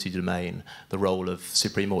accountability domain, the role of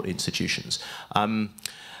supreme audit institutions.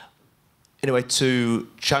 anyway, to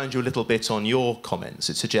challenge you a little bit on your comments,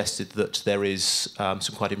 it suggested that there is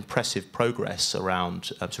some quite impressive progress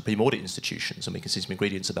around Supreme Audit institutions, and we can see some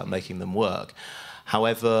ingredients about making them work.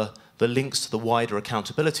 However, the links to the wider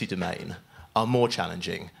accountability domain are more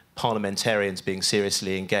challenging. Parliamentarians being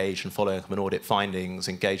seriously engaged and following up on audit findings,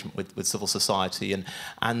 engagement with civil society,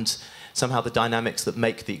 and somehow the dynamics that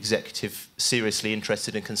make the executive seriously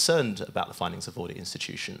interested and concerned about the findings of audit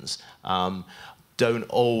institutions don't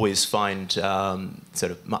always find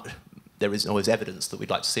there isn't always evidence that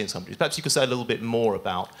we'd like to see in some countries. Perhaps you could say a little bit more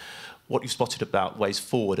about what you've spotted about ways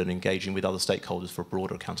forward and engaging with other stakeholders for a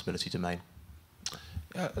broader accountability domain.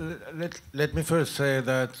 Let me first say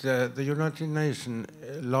that the United Nations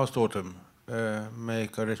last autumn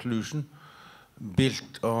make a resolution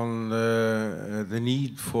built on the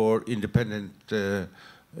need for independent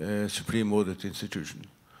Supreme Audit institution.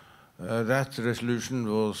 That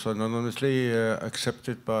resolution was anonymously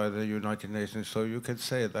accepted by the United Nations, so you can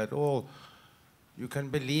say that you can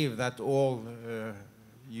believe that all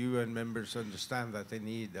UN members understand that they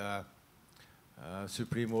need a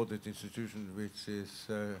Supreme Audit institution which is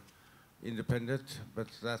independent, but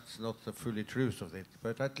that's not the fully truth of it.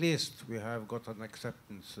 But at least we have got an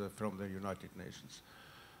acceptance from the United Nations.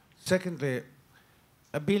 Secondly,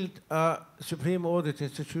 build a Supreme Audit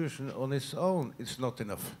institution on its own is not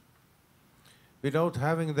enough. Without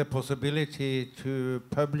having the possibility to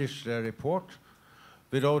publish a report,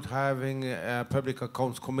 without having a Public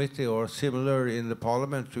Accounts Committee or similar in the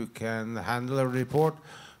Parliament who can handle a report,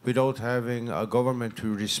 without having a government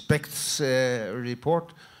who respects a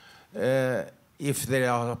report, if there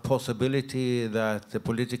are a possibility that the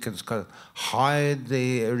politicians can hide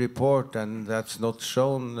the report and that's not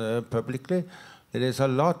shown publicly, there is a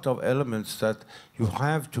lot of elements that you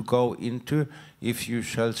have to go into if you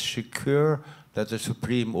shall secure that the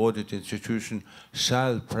Supreme Audit institution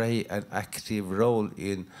shall play an active role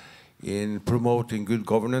in promoting good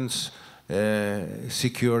governance,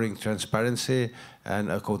 securing transparency and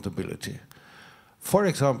accountability. For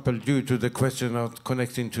example, due to the question of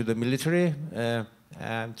connecting to the military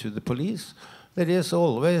and to the police, there is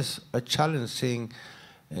always a challenging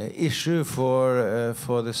issue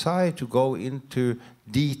for the SAI to go into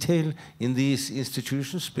detail in these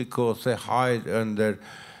institutions because they hide under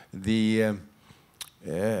the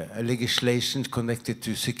legislation connected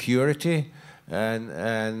to security,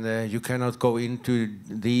 and you cannot go into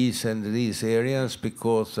these and these areas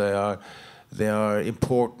because they are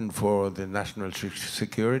important for the national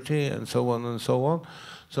security and so on and so on.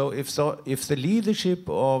 So if the leadership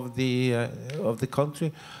of the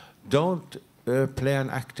country don't play an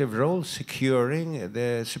active role securing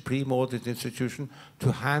the Supreme Audit institution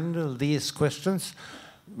to handle these questions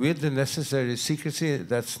with the necessary secrecy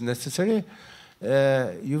that's necessary,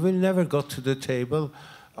 you will never go to the table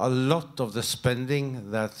a lot of the spending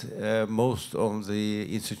that most of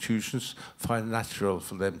the institutions find natural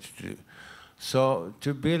for them to do. So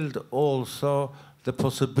to build also the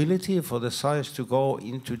possibility for the SAIs to go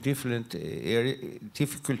into different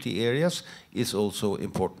difficulty areas is also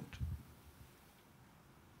important.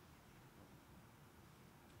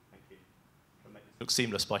 Look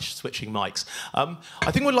seamless by switching mics.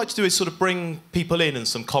 I think what I'd like to do is sort of bring people in and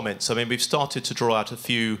some comments. I mean, we've started to draw out a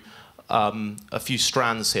few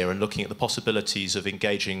strands here and looking at the possibilities of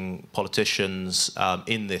engaging politicians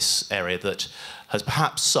in this area that has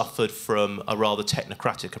perhaps suffered from a rather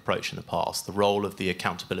technocratic approach in the past, the role of the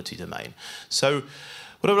accountability domain. So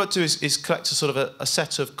what I would like to do is collect a sort of a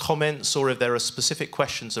set of comments, or if there are specific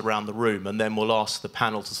questions around the room, and then we'll ask the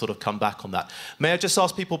panel to sort of come back on that. May I just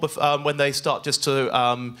ask people when they start just to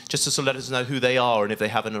sort of let us know who they are and if they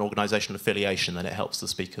have an organisational affiliation, then it helps the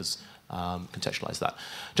speakers contextualise that.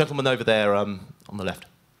 Gentleman over there on the left,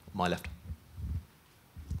 my left.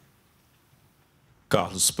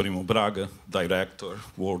 Carlos Primo Braga, Director,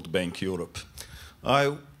 World Bank Europe.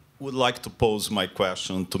 I would like to pose my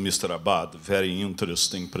question to Mr. Abad. Very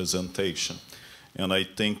interesting presentation. And I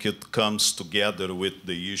think it comes together with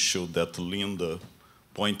the issue that Linda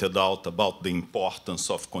pointed out about the importance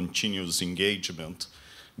of continuous engagement.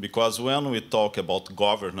 Because when we talk about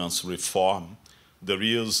governance reform, there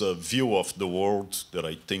is a view of the world that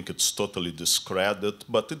I think it's totally discredited,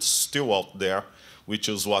 but it's still out there, which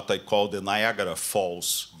is what I call the Niagara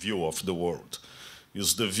Falls view of the world.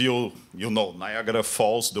 Is the view, you know, Niagara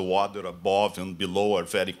Falls, the water above and below are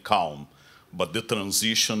very calm, but the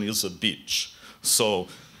transition is a beach. So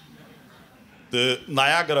the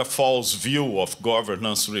Niagara Falls view of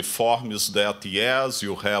governance reform is that, yes,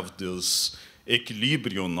 you have this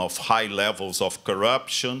equilibrium of high levels of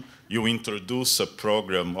corruption, you introduce a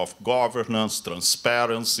program of governance,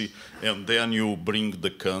 transparency, and then you bring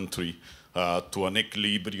the country to an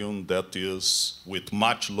equilibrium that is with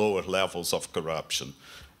much lower levels of corruption.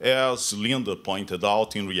 As Linda pointed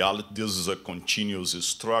out, in reality, this is a continuous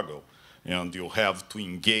struggle, and you have to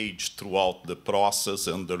engage throughout the process,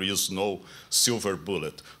 and there is no silver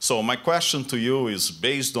bullet. So my question to you is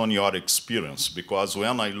based on your experience, because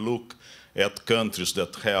when I look at countries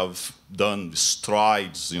that have done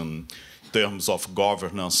strides in terms of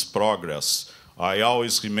governance progress, I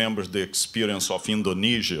always remember the experience of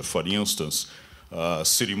Indonesia, for instance.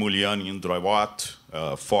 Sri Mulyani Indrawat,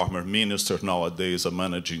 former minister, nowadays a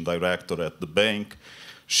managing director at the bank,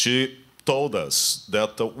 she told us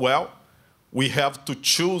that, well, we have to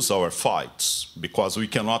choose our fights because we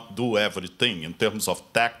cannot do everything. In terms of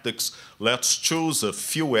tactics, let's choose a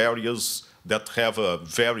few areas that have a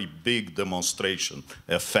very big demonstration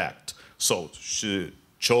effect. So she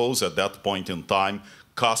chose at that point in time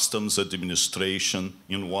customs administration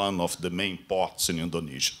in one of the main ports in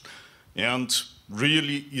Indonesia. And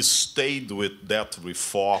really stayed with that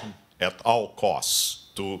reform at all costs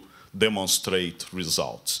to demonstrate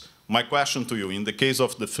results. My question to you, in the case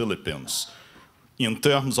of the Philippines, in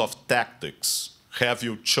terms of tactics, have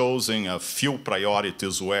you chosen a few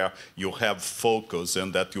priorities where you have focus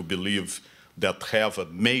and that you believe that have a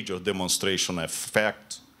major demonstration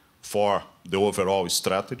effect for the overall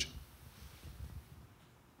strategy?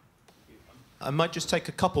 I might just take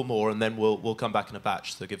a couple more, and then we'll come back in a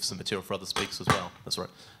batch to give some material for other speakers as well. That's right.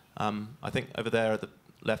 I think over there at the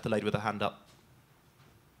left, the lady with her hand up.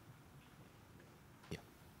 Yeah.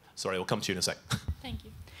 Sorry, we'll come to you in a sec. Thank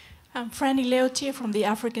you. I'm Franny Leotier from the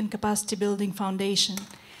African Capacity Building Foundation.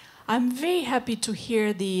 I'm very happy to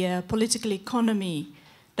hear the political economy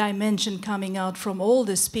dimension coming out from all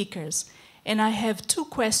the speakers. And I have two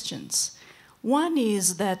questions. One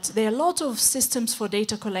is that there are a lot of systems for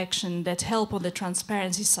data collection that help on the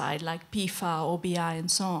transparency side, like PIFA, OBI,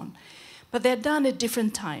 and so on. But they're done at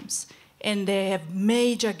different times, and they have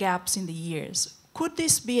major gaps in the years. Could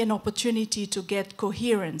this be an opportunity to get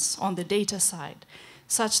coherence on the data side,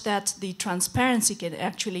 such that the transparency can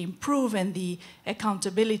actually improve and the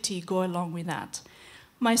accountability go along with that?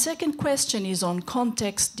 My second question is on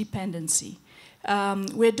context dependency.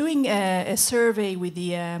 We're doing a survey with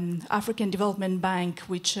the African Development Bank,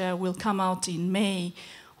 which will come out in May,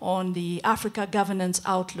 on the Africa governance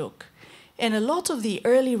outlook. And a lot of the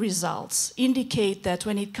early results indicate that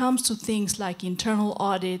when it comes to things like internal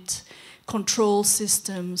audit, control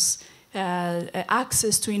systems,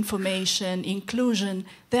 access to information, inclusion,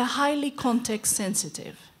 they're highly context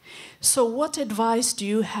sensitive. So what advice do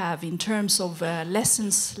you have in terms of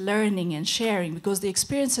lessons learning and sharing? Because the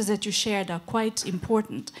experiences that you shared are quite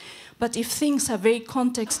important. But if things are very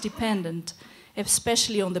context dependent,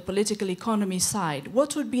 especially on the political economy side,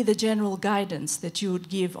 what would be the general guidance that you would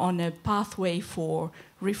give on a pathway for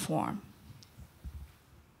reform?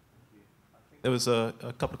 There was a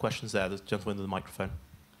couple of questions there. The gentleman with the microphone.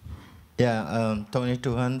 Yeah, Tony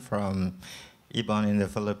Tuhan from IBON in the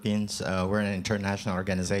Philippines. We're an international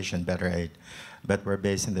organization, Better Aid, but we're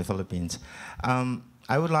based in the Philippines.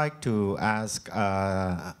 I would like to ask,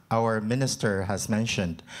 our minister has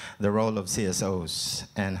mentioned the role of CSOs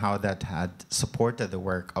and how that had supported the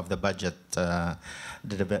work of the budget, the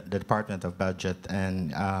Department of Budget,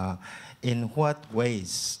 and in what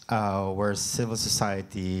ways were civil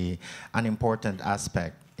society an important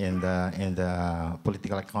aspect in the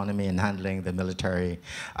political economy and handling the military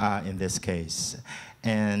in this case?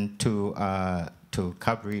 And to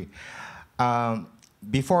Kabri,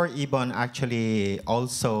 before IBON actually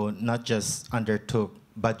also not just undertook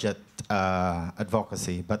budget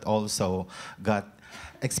advocacy, but also got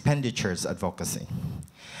expenditures advocacy.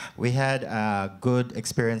 We had a good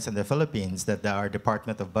experience in the Philippines that our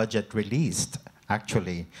Department of Budget released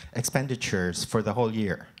actually expenditures for the whole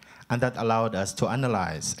year. And that allowed us to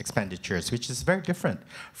analyze expenditures, which is very different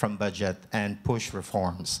from budget, and push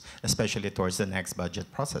reforms, especially towards the next budget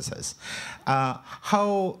processes.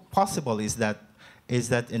 How possible is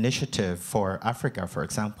that initiative for Africa, for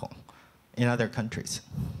example, in other countries?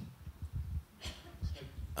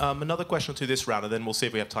 Another question to this round, and then we'll see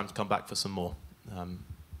if we have time to come back for some more.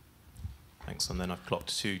 Thanks. And then I've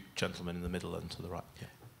clocked two gentlemen in the middle and to the right. Yeah.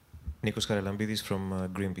 Nikos Karalambidis from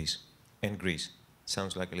Greenpeace and Greece.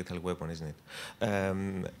 Sounds like a lethal weapon, isn't it?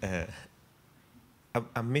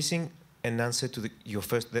 I'm missing an answer to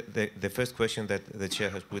the first question that the chair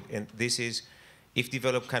has put, and this is, if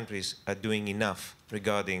developed countries are doing enough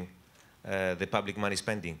regarding the public money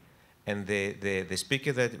spending, and the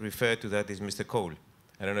speaker that referred to that is Mr. Cole.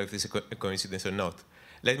 I don't know if this is a coincidence or not.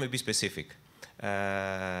 Let me be specific.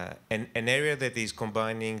 An area that is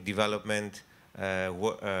combining development,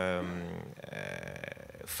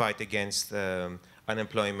 fight against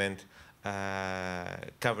unemployment,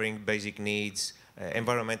 covering basic needs,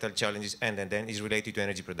 environmental challenges, and then is related to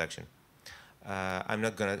energy production. I'm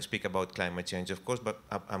not going to speak about climate change, of course, but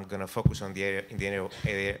I'm going to focus on the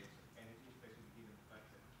area.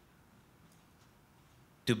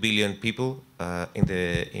 2 billion people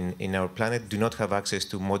in our planet do not have access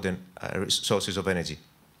to modern sources of energy.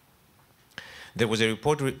 There was a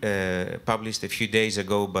report published a few days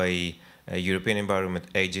ago by a European Environment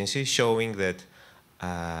Agency showing that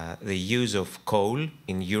the use of coal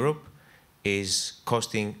in Europe is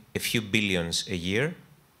costing a few billions a year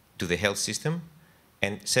to the health system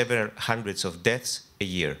and several hundreds of deaths a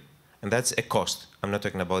year. And that's a cost. I'm not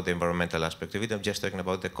talking about the environmental aspect of it, I'm just talking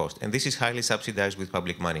about the cost. And this is highly subsidized with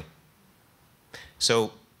public money.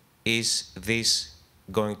 So is this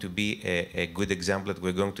going to be a good example that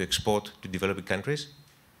we're going to export to developing countries?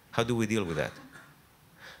 How do we deal with that?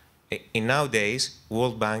 In nowadays,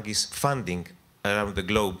 World Bank is funding around the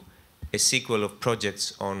globe a sequel of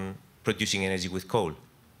projects on producing energy with coal.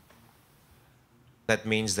 That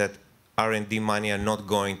means that R&D money are not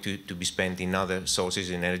going to be spent in other sources,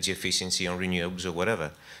 in energy efficiency, on renewables or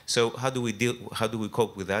whatever. So how do we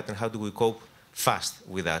cope with that, and how do we cope fast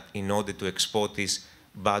with that in order to export this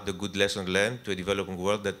bad or good lesson learned to a developing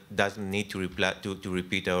world that doesn't need to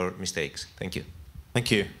repeat our mistakes? Thank you. Thank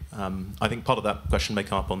you. I think part of that question may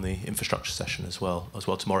come up on the infrastructure session as well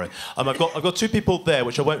tomorrow. I've got two people there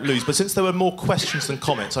which I won't lose, but since there were more questions than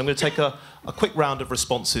comments, I'm going to take a quick round of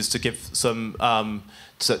responses to give some,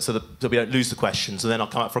 so that we don't lose the questions, and then I'll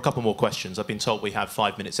come up for a couple more questions. I've been told we have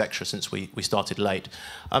 5 minutes extra since we started late.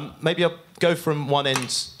 Maybe I'll go from one end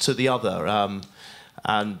to the other.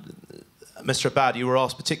 And Mr. Abad, you were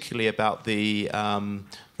asked particularly about the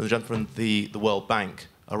gentleman from the World Bank,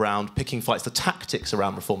 around picking fights, the tactics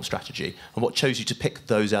around reform strategy, and what chose you to pick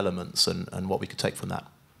those elements and what we could take from that.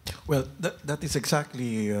 Well, that is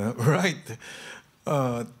exactly right.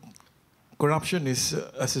 Corruption is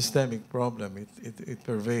a systemic problem. It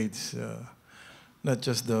pervades not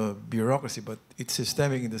just the bureaucracy, but it's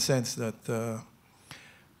systemic in the sense that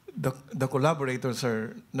the collaborators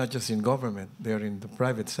are not just in government, they're in the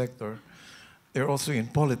private sector, they're also in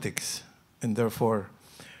politics, and therefore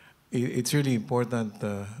it's really important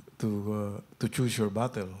to choose your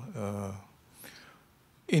battle.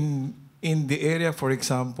 In the area, for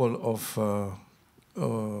example, of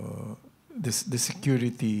the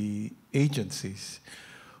security agencies,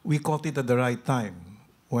 we caught it at the right time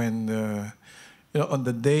when, on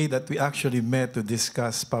the day that we actually met to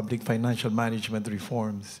discuss public financial management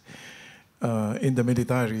reforms in the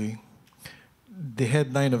military, the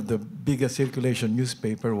headline of the biggest circulation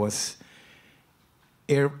newspaper was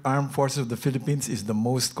Armed Forces of the Philippines is the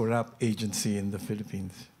most corrupt agency in the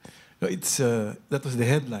Philippines. That was the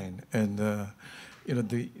headline, and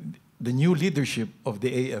the new leadership of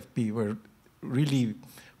the AFP were really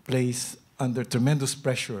placed under tremendous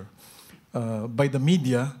pressure by the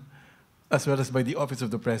media, as well as by the Office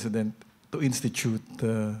of the President, to institute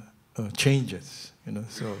changes.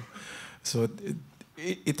 So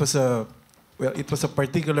it was a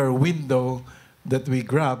particular window that we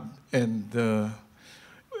grabbed, and.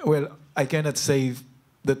 Well, I cannot say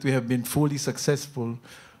that we have been fully successful,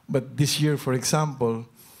 but this year, for example,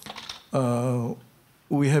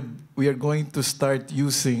 we are going to start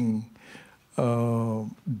using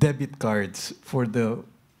debit cards for the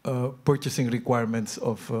purchasing requirements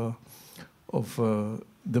of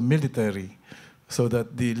the military, so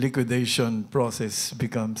that the liquidation process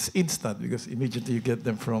becomes instant, because immediately you get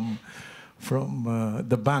them from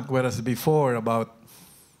the bank, whereas before about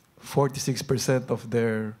 46% of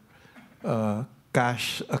their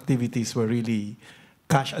cash activities were really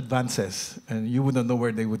cash advances, and you wouldn't know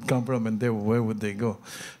where they would come from and where would they go.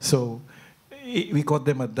 So we caught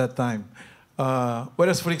them at that time.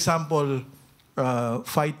 Whereas, for example,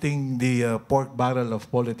 fighting the pork barrel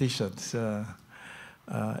of politicians,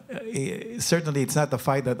 certainly it's not a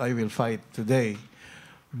fight that I will fight today,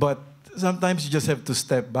 but sometimes you just have to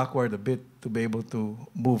step backward a bit to be able to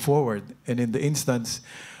move forward. And in the instance,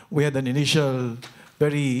 we had an initial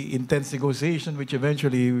very intense negotiation, which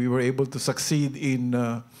eventually we were able to succeed in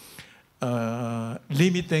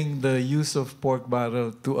limiting the use of pork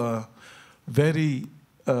barrel to a very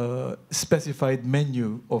specified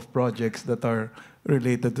menu of projects that are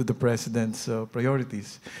related to the president's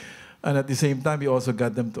priorities. And at the same time, we also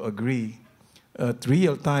got them to agree at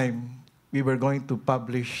real time we were going to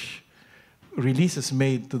publish releases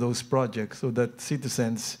made to those projects so that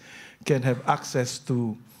citizens can have access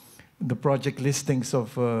to the project listings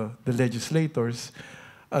of the legislators,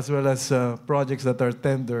 as well as projects that are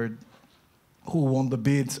tendered who won the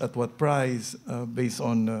bids at what price based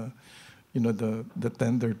on the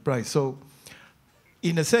tendered price. So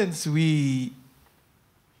in a sense, we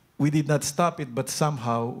did not stop it, but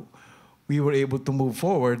somehow we were able to move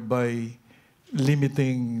forward by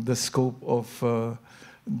limiting the scope of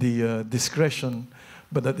the discretion,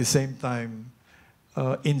 but at the same time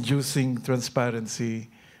inducing transparency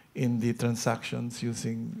in the transactions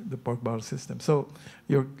using the pork barrel system. So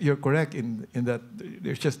you're correct in that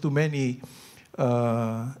there's just too many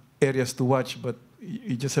areas to watch, but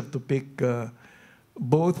you just have to pick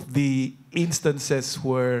both the instances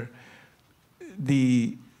where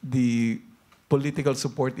the political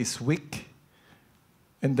support is weak,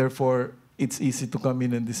 and therefore it's easy to come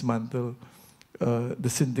in and dismantle the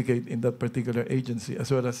syndicate in that particular agency,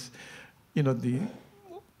 as well as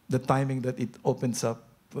the timing that it opens up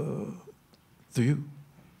to you.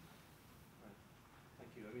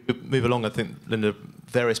 Move along. I think, Linda,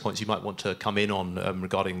 various points you might want to come in on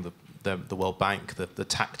regarding the World Bank, the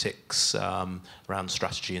tactics around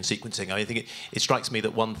strategy and sequencing. I think it strikes me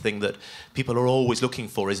that one thing that people are always looking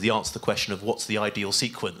for is the answer to the question of what's the ideal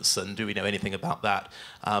sequence, and do we know anything about that?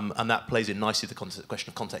 And that plays in nicely with the question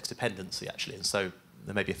of context dependency, actually. And so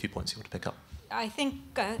there may be a few points you want to pick up. I think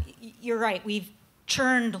you're right. We've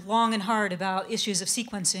churned long and hard about issues of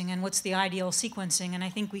sequencing and what's the ideal sequencing, and I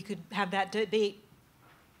think we could have that debate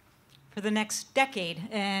for the next decade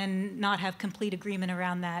and not have complete agreement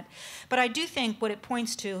around that. But I do think what it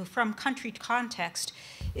points to from country context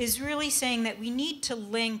is really saying that we need to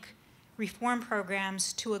link reform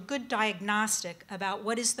programs to a good diagnostic about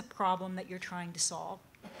what is the problem that you're trying to solve.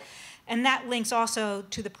 And that links also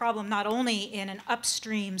to the problem not only in an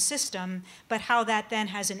upstream system, but how that then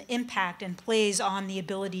has an impact and plays on the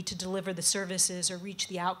ability to deliver the services or reach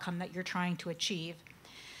the outcome that you're trying to achieve.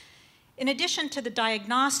 In addition to the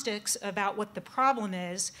diagnostics about what the problem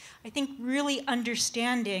is, I think really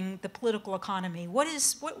understanding the political economy. Why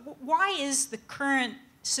is the current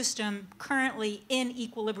system currently in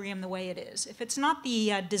equilibrium the way it is? If it's not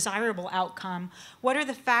the desirable outcome, what are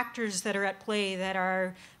the factors that are at play that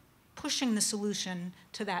are pushing the solution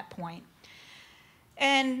to that point?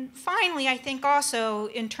 And finally, I think also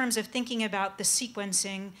in terms of thinking about the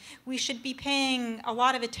sequencing, we should be paying a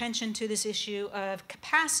lot of attention to this issue of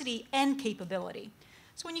capacity and capability.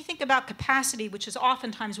 So when you think about capacity, which is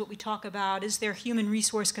oftentimes what we talk about, is there human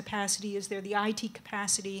resource capacity, is there the IT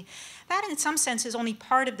capacity? That in some sense is only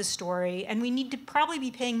part of the story, and we need to probably be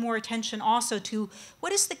paying more attention also to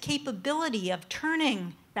what is the capability of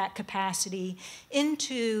turning that capacity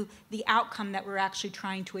into the outcome that we're actually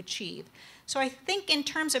trying to achieve. So I think in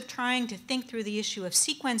terms of trying to think through the issue of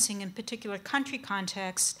sequencing in particular country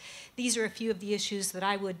context, these are a few of the issues that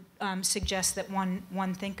I would suggest that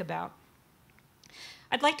one think about.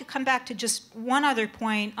 I'd like to come back to just one other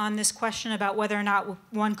point on this question about whether or not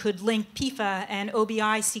one could link PIFA and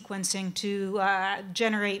OBI sequencing to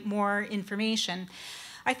generate more information.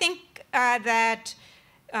 I think that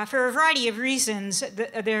for a variety of reasons,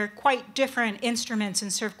 they're quite different instruments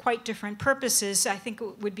and serve quite different purposes. I think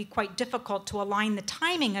it would be quite difficult to align the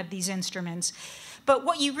timing of these instruments. But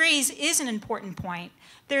what you raise is an important point.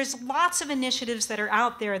 There's lots of initiatives that are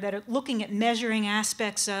out there that are looking at measuring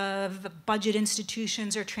aspects of budget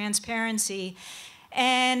institutions or transparency.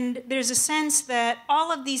 And there's a sense that all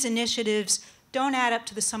of these initiatives don't add up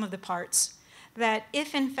to the sum of the parts. That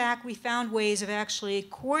if, in fact, we found ways of actually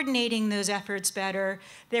coordinating those efforts better,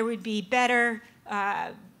 there would be better,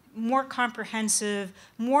 more comprehensive,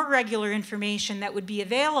 more regular information that would be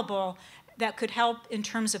available that could help in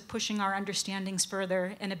terms of pushing our understandings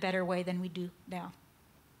further in a better way than we do now.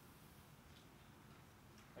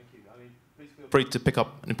 Thank you. I mean, please feel free to pick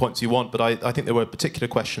up any points you want, but I think there were particular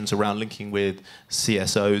questions around linking with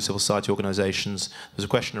CSOs, civil society organisations. There's a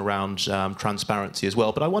question around transparency as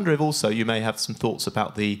well. But I wonder if also you may have some thoughts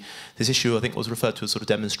about this issue I think was referred to as sort of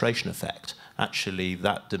demonstration effect. Actually,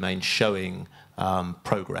 that domain showing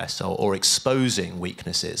progress or exposing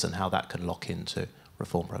weaknesses and how that can lock into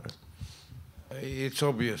reform progress. It's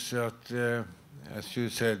obvious that, as you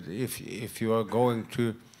said, if you are going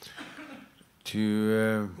to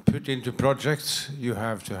put into projects, you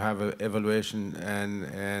have to have an evaluation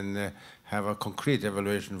and have a concrete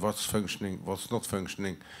evaluation, what's functioning, what's not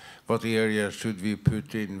functioning, what areas should we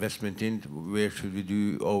put investment in, where should we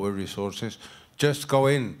do our resources. Just go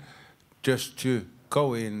in, just to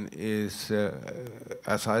go in is,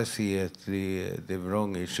 as I see it, the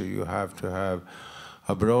wrong issue. You have to have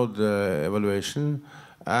a broad evaluation,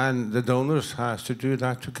 and the donors has to do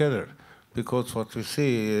that together. Because what we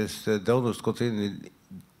see is the donors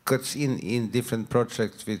gets in different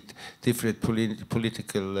projects with different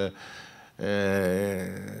political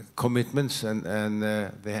commitments, and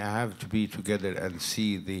they have to be together and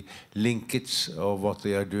see the linkage of what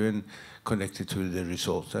they are doing connected to the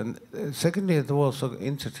results. And secondly, there was an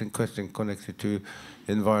interesting question connected to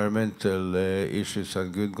environmental issues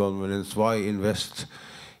and good governance. Why invest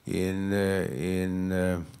in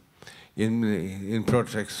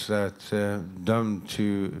projects that done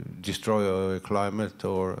to destroy our climate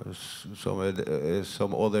or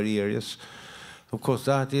some other areas? Of course,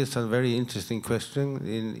 that is a very interesting question.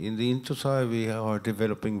 In the INTOSAI, we are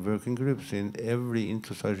developing working groups in every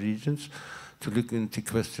INTOSAI regions to look into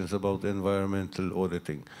questions about environmental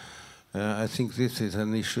auditing. I think this is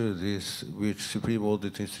an issue which Supreme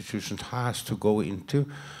Audit Institutions has to go into,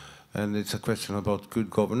 and it's a question about good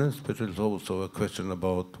governance, but it's also a question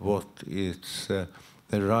about what is the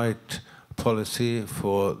right policy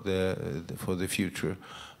for the future.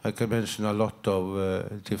 I can mention a lot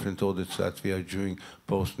of different audits that we are doing,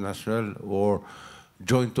 both national or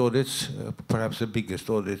joint audits. Perhaps the biggest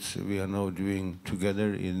audits we are now doing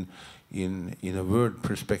together in a world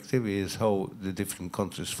perspective is how the different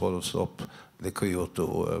countries follows up the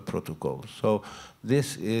Kyoto Protocol. So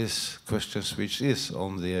this is questions which is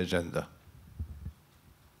on the agenda.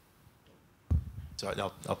 Sorry,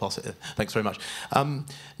 I'll pass it. Thanks very much.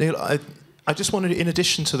 Neil, I just wondered, in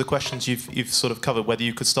addition to the questions you've sort of covered, whether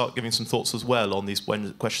you could start giving some thoughts as well on these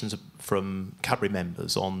questions from CABRI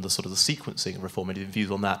members on the sort of the sequencing of reform, any views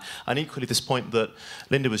on that, and equally this point that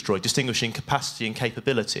Linda was drawing, distinguishing capacity and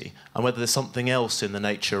capability, and whether there's something else in the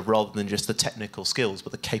nature of, rather than just the technical skills,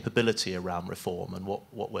 but the capability around reform, and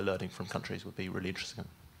what we're learning from countries would be really interesting.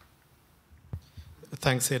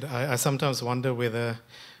 Thanks, Ed. I sometimes wonder whether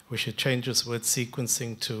we should change this word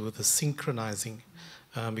sequencing to the synchronizing.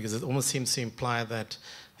 Because it almost seems to imply that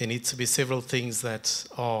there needs to be several things that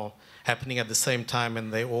are happening at the same time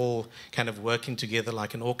and they're all kind of working together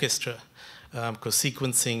like an orchestra. Because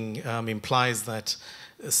sequencing implies that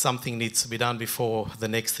something needs to be done before the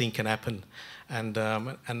next thing can happen. And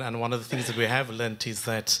one of the things that we have learned is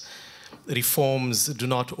that reforms do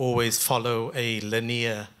not always follow a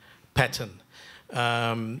linear pattern.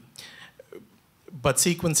 But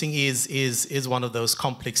sequencing is one of those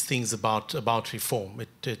complex things about reform.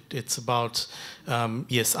 It's about,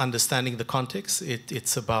 yes, understanding the context.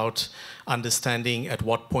 It's about understanding at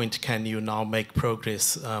what point can you now make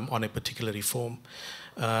progress on a particular reform.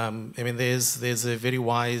 I mean, there's a very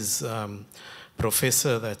wise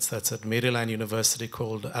professor that's at Maryland University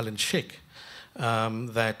called Alan Schick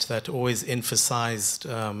that always emphasized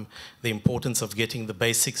the importance of getting the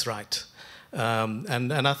basics right.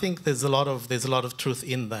 And I think there's a lot of truth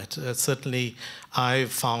in that. Certainly,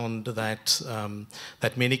 I've found that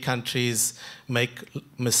that many countries make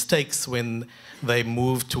mistakes when they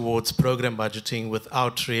move towards program budgeting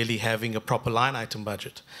without really having a proper line item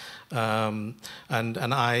budget. And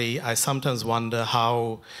I sometimes wonder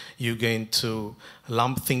how you're going to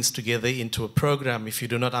lump things together into a program if you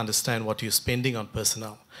do not understand what you're spending on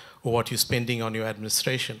personnel or what you're spending on your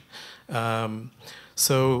administration.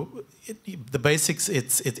 So the basics,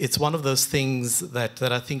 it's one of those things that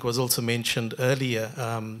I think was also mentioned earlier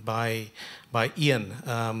by Ian,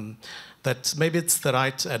 that maybe it's the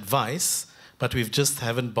right advice, but we just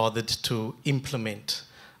haven't bothered to implement.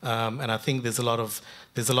 And I think there's a lot of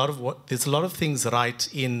things right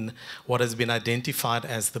in what has been identified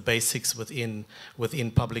as the basics within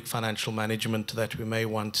public financial management that we may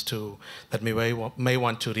want to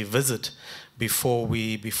revisit before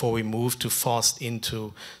we move too fast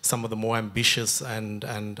into some of the more ambitious and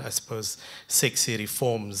I suppose sexy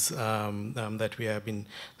reforms that we have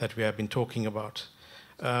been talking about.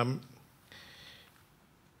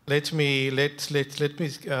 Let me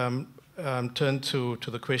turn to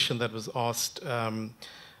the question that was asked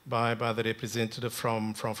by the representative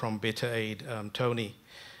from Better Aid, Tony.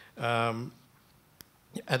 And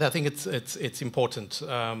I think it's important.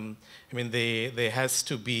 I mean, there has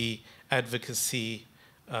to be advocacy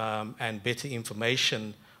and better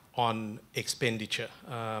information on expenditure.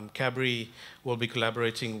 CABRI will be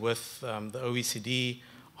collaborating with the OECD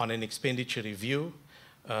on an expenditure review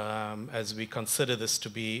as we consider this to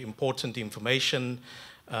be important information,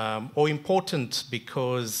 or important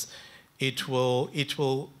because it will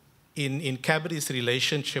in CABRI's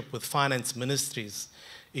relationship with finance ministries,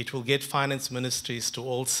 it will get finance ministries to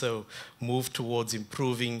also move towards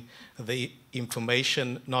improving the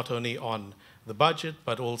information not only on the budget,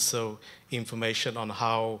 but also information on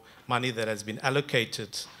how money that has been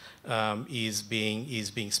allocated is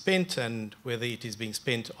being spent and whether it is being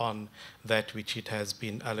spent on that which it has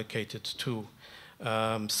been allocated to.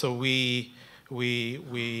 So we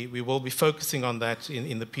we will be focusing on that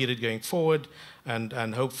in the period going forward,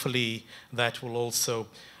 and hopefully that will also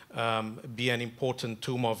be an important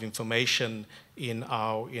tool of information in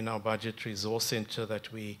our budget resource center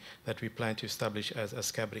that we plan to establish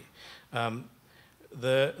as CABRI.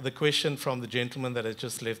 The question from the gentleman that has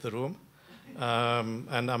just left the room,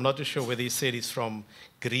 and I'm not too sure whether he said he's from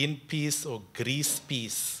Greenpeace or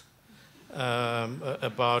Greasepeace,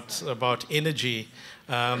 about energy.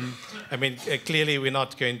 I mean, clearly we're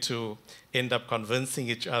not going to end up convincing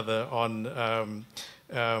each other on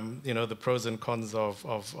the pros and cons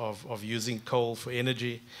of using coal for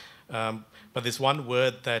energy. But there's one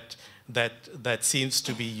word that seems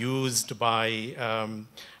to be used by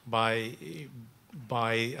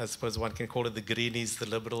I suppose one can call it the Greenies, the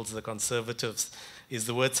Liberals, the Conservatives, is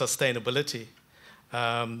the word sustainability.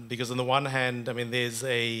 Because on the one hand, I mean, there's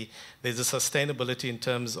a sustainability in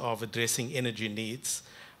terms of addressing energy needs,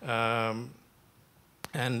 and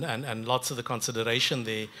lots of the consideration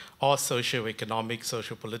there are socio-economic,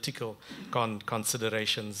 socio-political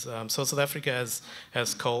considerations. So South Africa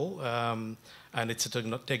has coal, and it's a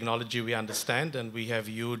technology we understand, and we have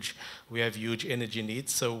huge energy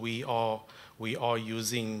needs. So we are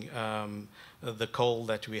using the coal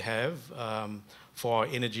that we have for our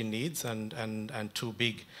energy needs, and two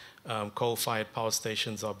big coal-fired power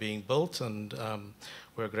stations are being built, and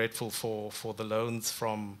we're grateful for the loans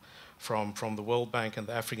from the World Bank and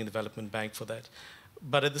the African Development Bank for that.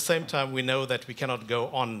 But at the same time, we know that we cannot go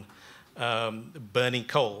on burning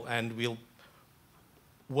coal, and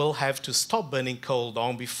we'll have to stop burning coal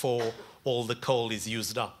long before all the coal is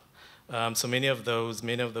used up. So many of those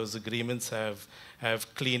agreements have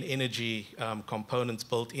clean energy components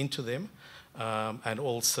built into them, and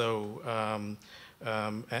also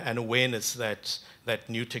an awareness that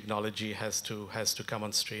new technology has to come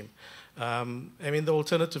on stream. I mean, the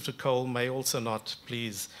alternative to coal may also not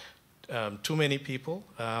please too many people,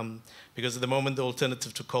 because at the moment the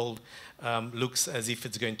alternative to coal looks as if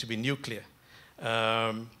it's going to be nuclear.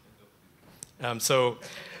 So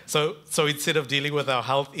instead of dealing with our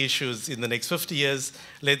health issues in the next 50 years,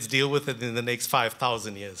 let's deal with it in the next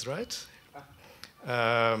 5,000 years, right?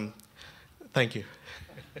 Thank you.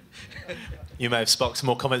 You may have sparked some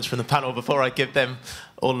more comments from the panel before I give them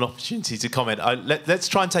all an opportunity to comment. Let's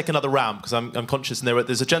try and take another round, because I'm conscious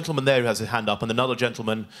there's a gentleman there who has his hand up, and another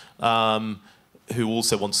gentleman who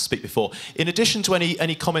also wants to speak before. In addition to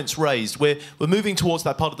any comments raised, we're moving towards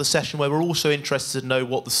that part of the session where we're also interested to know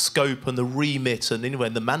what the scope and the remit and anyway,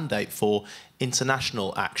 the mandate for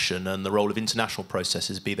international action and the role of international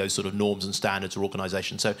processes, be those sort of norms and standards or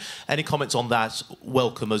organisations. So any comments on that,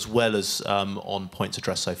 welcome, as well as on points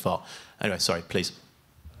addressed so far. Anyway, sorry, please.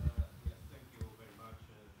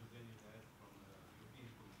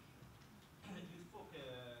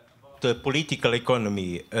 The political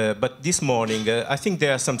economy, but this morning I think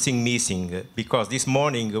there is something missing, because this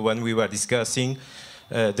morning when we were discussing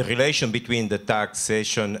the relation between the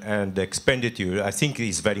taxation and the expenditure, I think it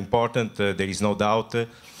is very important, there is no doubt,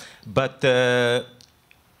 but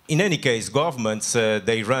in any case governments,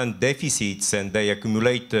 they run deficits and they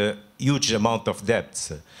accumulate a huge amount of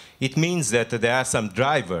debts. It means that there are some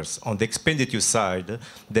drivers on the expenditure side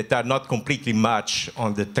that are not completely matched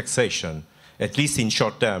on the taxation, at least in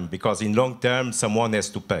short term, because in long term, someone has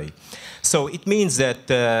to pay. So it means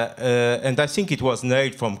that, and I think it was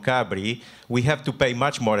nailed from CABRI, we have to pay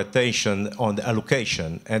much more attention on the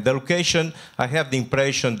allocation. And the allocation, I have the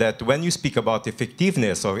impression that when you speak about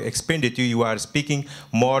effectiveness of expenditure, you are speaking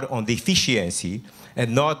more on the efficiency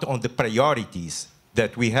and not on the priorities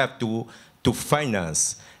that we have to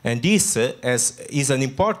finance. And this is an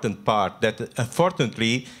important part that,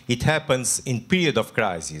 unfortunately, it happens in period of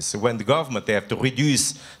crisis. When the government have to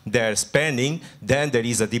reduce their spending, then there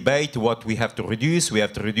is a debate what we have to reduce. We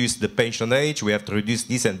have to reduce the pension age, we have to reduce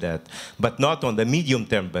this and that, but not on the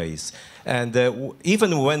medium-term base. And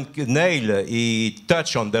even when Neil, he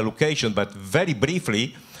touched on the allocation, but very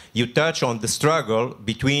briefly, you touch on the struggle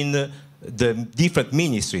between the different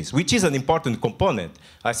ministries, which is an important component.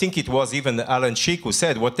 I think it was even Alan Schick who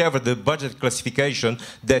said, whatever the budget classification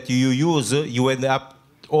that you use, you end up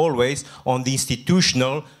always on the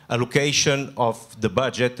institutional allocation of the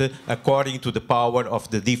budget according to the power of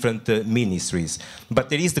the different ministries. But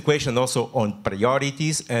there is the question also on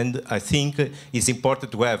priorities, and I think it's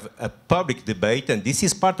important to have a public debate, and this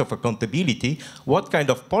is part of accountability, what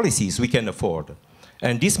kind of policies we can afford.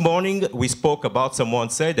 And this morning we spoke about, someone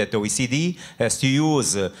said that OECD has to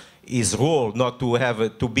use its role not to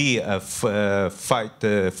have to be a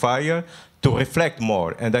fire, to reflect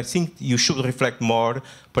more. And I think you should reflect more,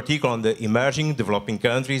 particularly on the emerging, developing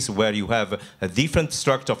countries where you have a different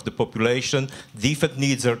structure of the population, different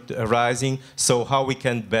needs are arising, so how we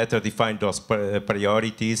can better define those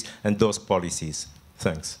priorities and those policies.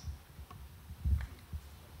 Thanks.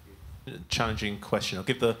 Challenging question. I'll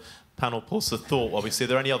give the panel pause of thought while we see. Are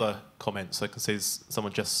there any other comments? I can see there's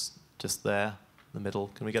someone just there in the middle.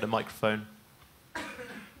 Can we get a microphone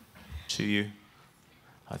to you?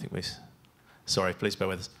 I think we... Sorry, please bear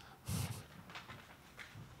with us.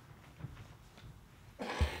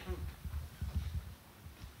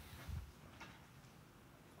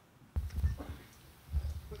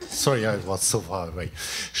 Sorry, I was so far away.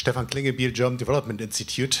 Stefan Klingebiel, German Development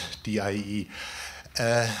Institute, DIE.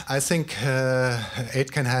 I think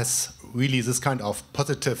AIDCAN has really this kind of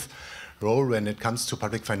positive role when it comes to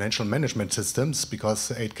public financial management systems,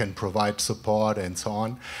 because aid can provide support and so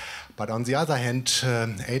on. But on the other hand,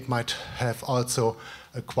 aid might have also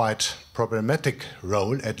a quite problematic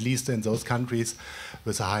role, at least in those countries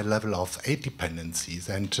with a high level of aid dependencies.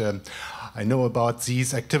 And I know about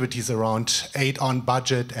these activities around aid on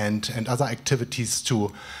budget and other activities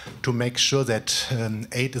to make sure that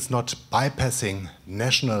aid is not bypassing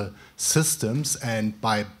national systems, and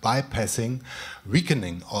by bypassing,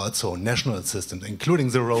 weakening also national systems, including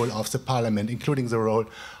the role of the parliament, including the role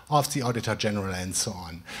of the Auditor General and so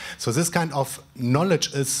on. So this kind of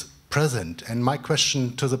knowledge is present. And my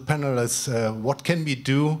question to the panel is, what can we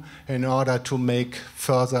do in order to make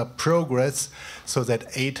further progress so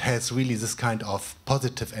that aid has really this kind of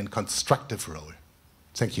positive and constructive role?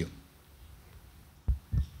 Thank you.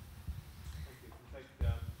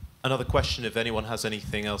 Another question, if anyone has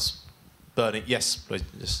anything else burning. Yes, please.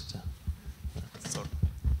 Just, sorry.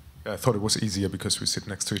 I thought it was easier because we sit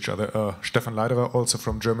next to each other. Stefan Leiderer, also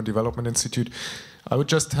from German Development Institute. I would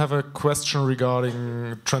just have a question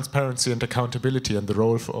regarding transparency and accountability and the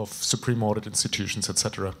role of supreme audit institutions,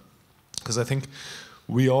 etc. Because I think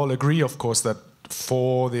we all agree, of course, that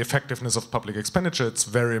for the effectiveness of public expenditure, it's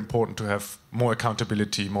very important to have more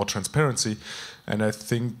accountability, more transparency. And I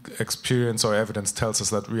think experience or evidence tells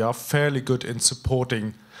us that we are fairly good in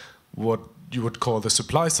supporting what you would call the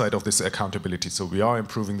supply side of this accountability. So we are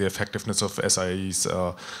improving the effectiveness of SIEs.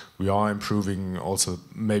 We are improving also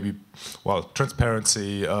maybe, well,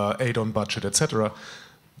 transparency, aid on budget, etc.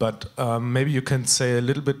 But maybe you can say a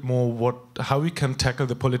little bit more how we can tackle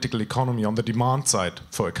the political economy on the demand side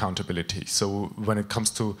for accountability. So when it comes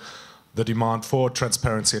to the demand for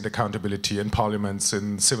transparency and accountability in parliaments,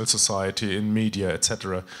 in civil society, in media,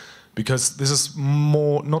 etc. Because this is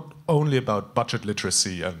more not only about budget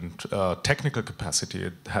literacy and technical capacity,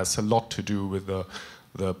 it has a lot to do with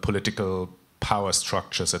the political power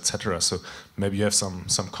structures, etc. So maybe you have some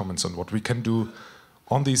comments on what we can do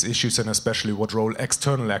on these issues, and especially what role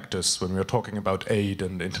external actors, when we are talking about aid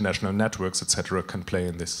and international networks, etc., can play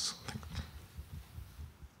in this.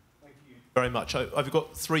 Very much. I've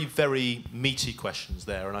got three very meaty questions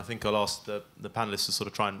there, and I think I'll ask the panelists to sort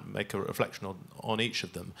of try and make a reflection on each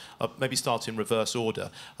of them. Maybe start in reverse order.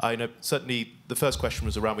 I know certainly the first question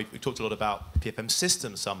was around, we talked a lot about PFM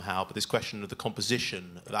systems somehow, but this question of the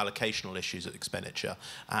composition of allocational issues at expenditure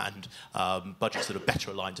and budgets that are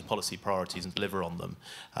better aligned to policy priorities and deliver on them.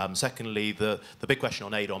 Secondly, the big question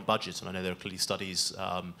on aid on budget, and I know there are clearly studies,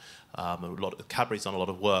 Cadbury's done a lot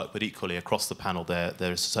of work, but equally across the panel there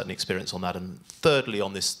is certain experience on that. And thirdly,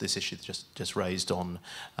 on this issue just raised on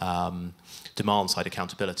demand side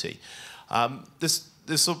accountability. As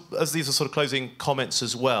these are sort of closing comments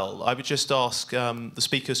as well, I would just ask the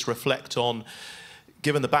speakers to reflect on,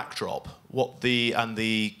 given the backdrop, and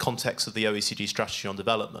the context of the OECD strategy on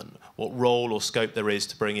development, what role or scope there is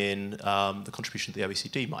to bring in the contribution the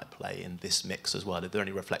OECD might play in this mix as well. If there are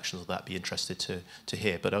any reflections of that, I'd be interested to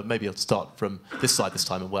hear. But maybe I'll start from this side this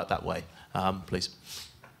time and work that way, please.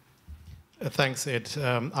 Thanks, Ed.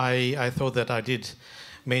 I thought that I did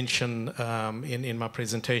mention in my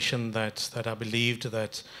presentation that I believed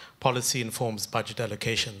that policy informs budget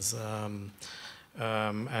allocations.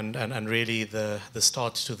 And really the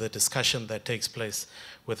start to the discussion that takes place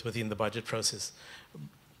within the budget process.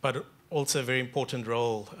 But also a very important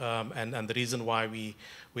role, and the reason why we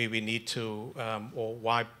need to, or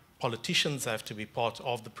why politicians have to be part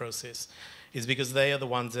of the process, is because they are the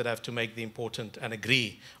ones that have to make the important and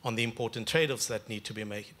agree on the important trade-offs that need to be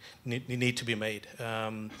made. I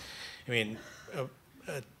mean,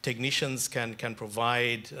 technicians can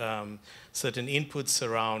provide certain inputs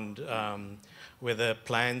around whether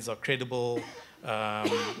plans are credible,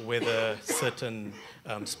 whether certain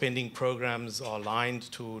spending programs are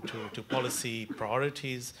aligned to policy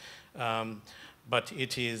priorities. but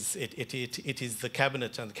it is the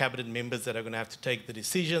cabinet and the cabinet members that are going to have to take the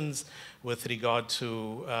decisions with regard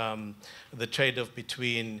to the trade-off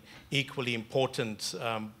between equally important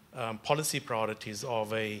policy priorities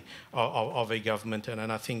of a government,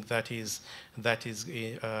 and I think that is an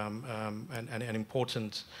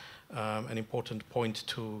important point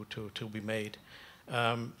to be made.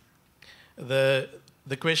 The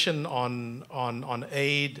question on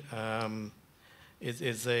aid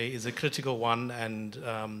is a critical one, and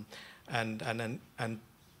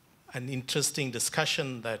an interesting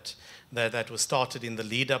discussion that was started in the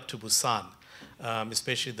lead up to Busan.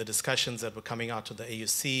 Especially the discussions that were coming out of the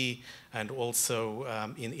AUC and also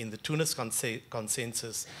in the Tunis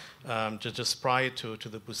consensus just prior to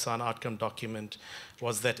the Busan outcome document,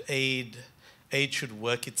 was that aid should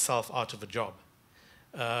work itself out of a job.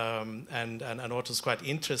 And what was quite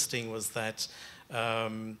interesting was that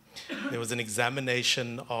there was an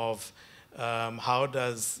examination of how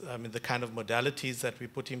does, the kind of modalities that we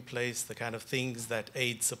put in place, the kind of things that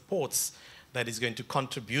aid supports, that is going to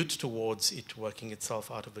contribute towards it working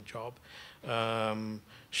itself out of a job.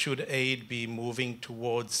 Should aid be moving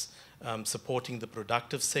towards supporting the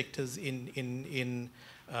productive sectors in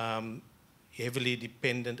heavily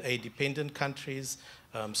dependent, aid-dependent countries,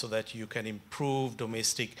 so that you can improve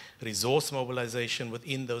domestic resource mobilization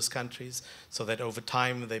within those countries, so that over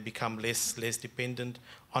time they become less dependent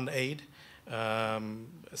on aid?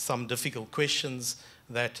 Some difficult questions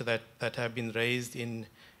that have been raised in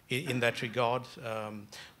that regard,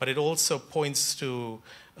 but it also points to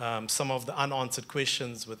some of the unanswered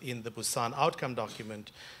questions within the Busan outcome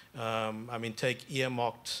document. Take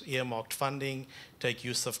earmarked funding, take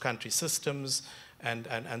use of country systems,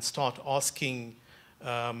 and start asking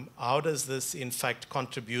how does this in fact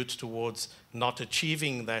contribute towards not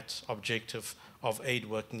achieving that objective of aid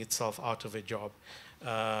working itself out of a job?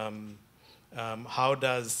 How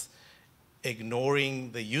does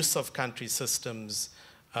ignoring the use of country systems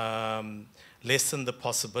lessen the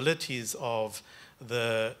possibilities of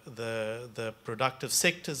the productive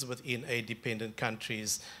sectors within aid-dependent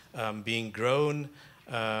countries being grown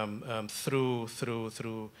through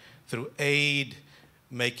aid,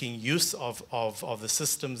 making use of the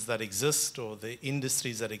systems that exist or the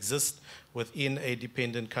industries that exist within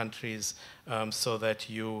aid-dependent countries, so that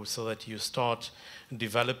you start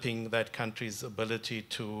developing that country's ability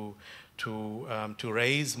to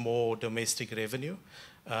raise more domestic revenue.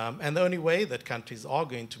 And the only way that countries are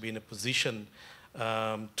going to be in a position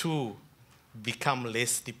to become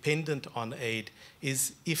less dependent on aid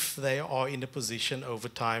is if they are in a position over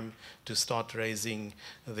time to start raising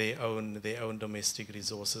their own domestic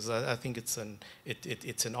resources. I think it's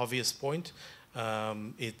an obvious point.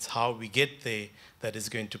 It's how we get there that is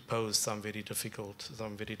going to pose some very difficult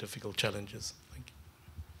challenges.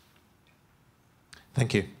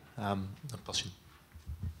 Thank you.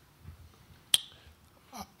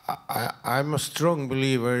 I'm a strong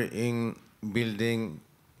believer in building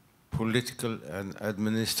political and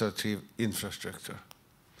administrative infrastructure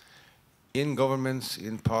in governments,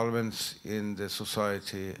 in parliaments, in the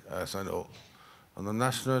society as a whole, on a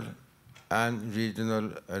national and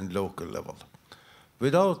regional and local level.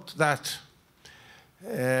 Without that,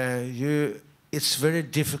 it's very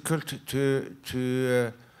difficult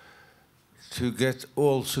to get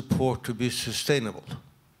all support to be sustainable.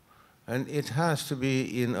 And it has to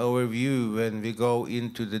be in our view when we go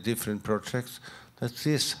into the different projects that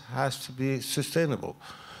this has to be sustainable.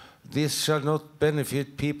 This shall not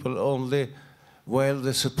benefit people only while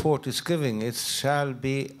the support is given. It shall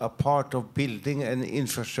be a part of building an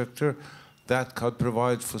infrastructure that can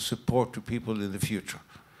provide for support to people in the future.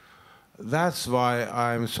 That's why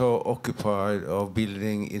I'm so occupied of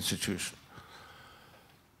building institutions.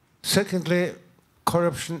 Secondly,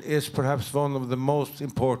 corruption is perhaps one of the most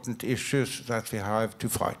important issues that we have to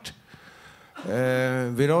fight.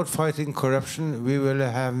 Without fighting corruption, we will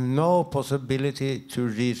have no possibility to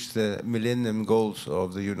reach the Millennium Goals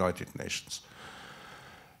of the United Nations.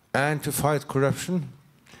 And to fight corruption,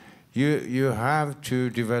 you have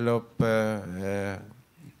to develop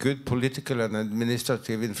good political and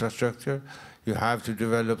administrative infrastructure. You have to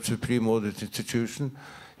develop supreme audit institutions.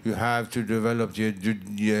 You have to develop the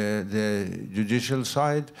judicial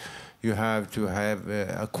side. You have to have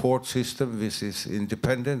a court system which is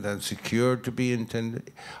independent and secure to be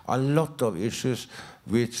intended. A lot of issues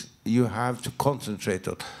which you have to concentrate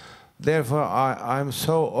on. Therefore, I'm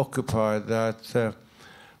so occupied that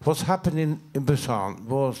what's happening in Busan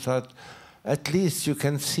was that at least you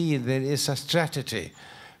can see there is a strategy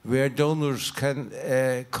where donors can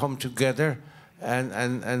come together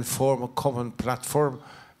and form a common platform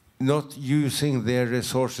not using their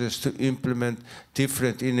resources to implement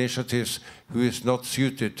different initiatives who is not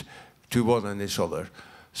suited to one and each other.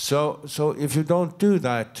 So if you don't do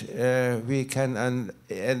that, we can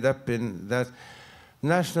end up in that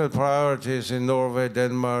national priorities in Norway,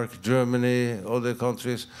 Denmark, Germany, other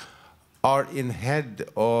countries are in head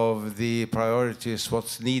of the priorities,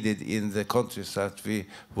 what's needed in the countries that we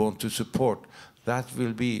want to support. That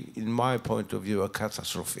will be, in my point of view, a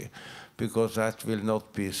catastrophe, because that will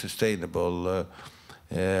not be sustainable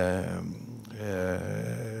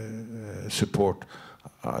support.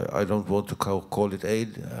 I don't want to call it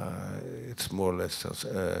aid. It's more or less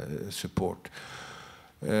support.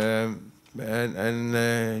 And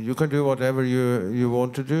you can do whatever you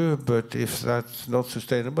want to do, but if that's not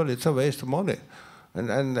sustainable, it's a waste of money.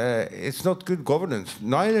 And it's not good governance,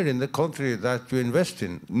 neither in the country that you invest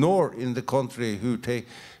in, nor in the country who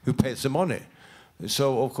pays the money.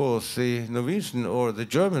 So, of course, the Norwegian or the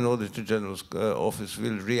German Auditor General's office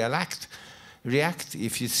will react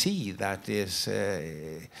if you see that is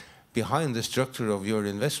behind the structure of your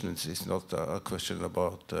investments is not a question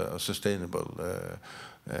about sustainable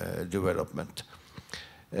development.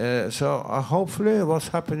 So hopefully what's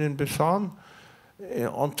happened in Busan,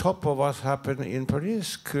 on top of what's happened in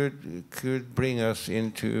Paris, could bring us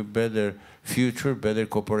into better future, better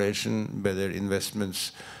cooperation, better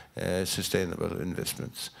investments, sustainable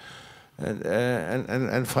investments.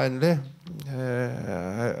 And finally,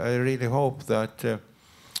 I really hope that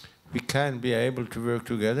we can be able to work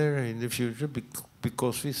together in the future,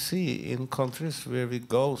 because we see in countries where we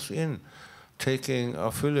go in taking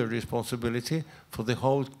a fuller responsibility for the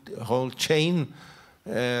whole chain,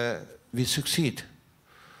 we succeed.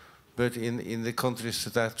 But in the countries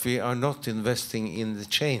that we are not investing in the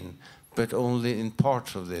chain, but only in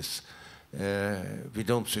parts of this, we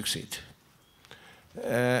don't succeed.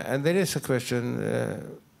 And there is a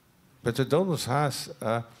question, but the donors has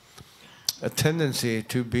a tendency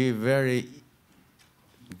to be very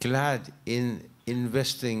glad in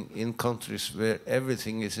investing in countries where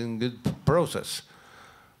everything is in good process.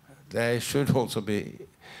 They should also be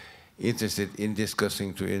interested in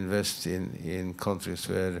discussing to invest in countries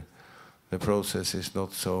where the process is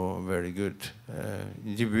not so very good.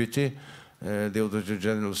 In Djibouti, the Auditor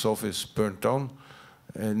General's office burnt down.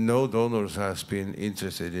 No donors has been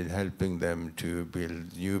interested in helping them to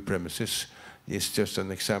build new premises. It's just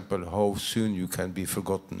an example how soon you can be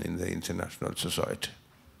forgotten in the international society.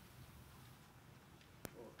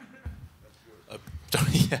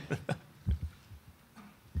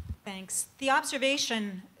 Thanks. The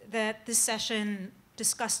observation that this session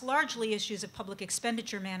discussed largely issues of public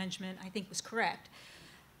expenditure management, I think, was correct.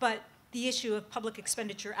 But the issue of public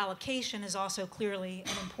expenditure allocation is also clearly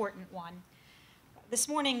an important one. This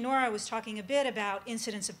morning, Nora was talking a bit about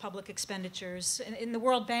incidence of public expenditures. In the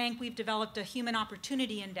World Bank, we've developed a human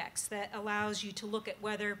opportunity index that allows you to look at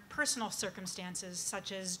whether personal circumstances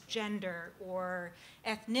such as gender or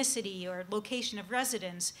ethnicity or location of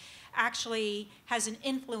residence actually has an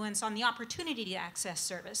influence on the opportunity to access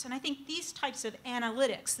service. And I think these types of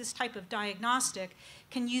analytics, this type of diagnostic,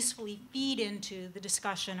 can usefully feed into the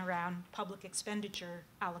discussion around public expenditure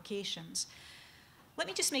allocations. Let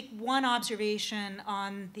me just make one observation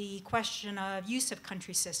on the question of use of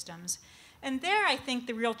country systems. And there, I think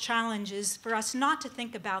the real challenge is for us not to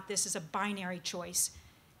think about this as a binary choice.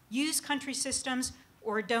 Use country systems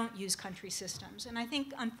or don't use country systems. And I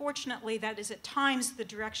think, unfortunately, that is at times the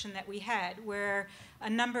direction that we head, where a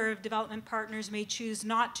number of development partners may choose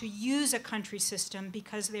not to use a country system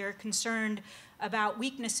because they are concerned about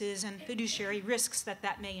weaknesses and fiduciary risks that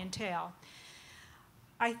that may entail.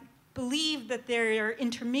 I believe that there are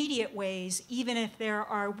intermediate ways, even if there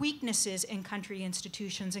are weaknesses in country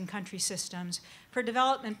institutions and country systems, for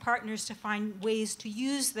development partners to find ways to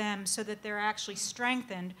use them so that they're actually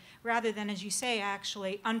strengthened, rather than, as you say,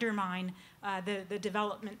 actually undermine the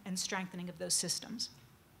development and strengthening of those systems.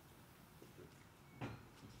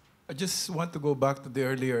 I just want to go back to the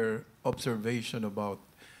earlier observation about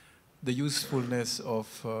the usefulness of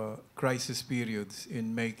crisis periods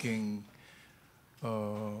in making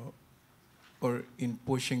or in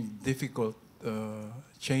pushing difficult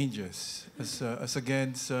changes as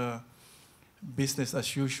against business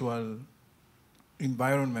as usual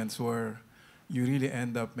environments where you really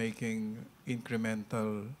end up making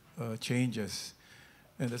incremental changes.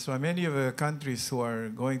 And that's why many of the countries who are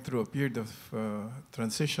going through a period of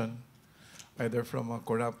transition, either from a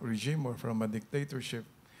corrupt regime or from a dictatorship,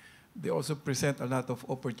 they also present a lot of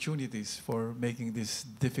opportunities for making these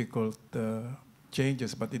difficult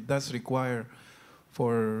changes, but it does require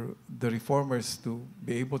for the reformers to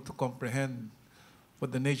be able to comprehend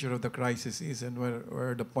what the nature of the crisis is and where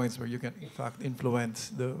are the points where you can, in fact, influence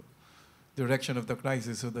the direction of the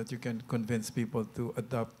crisis so that you can convince people to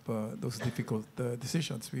adopt those difficult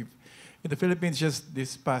decisions. In the Philippines, just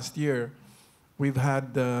this past year, we've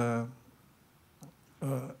had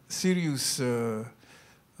serious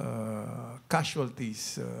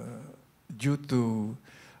casualties due to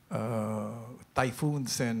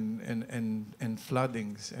typhoons and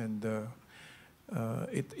floodings, and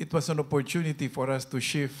it was an opportunity for us to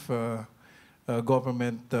shift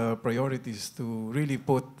government priorities to really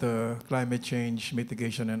put climate change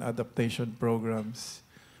mitigation and adaptation programs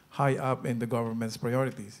high up in the government's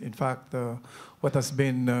priorities. In fact, what has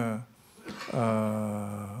been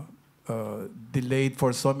delayed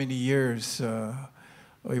for so many years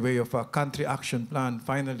by way of a country action plan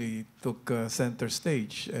finally took center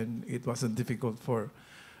stage, and it wasn't difficult for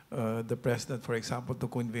the president, for example, to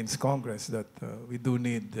convince Congress that we do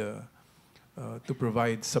need to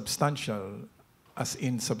provide substantial, as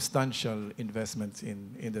in substantial investments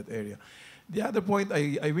in that area. The other point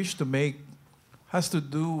I wish to make has to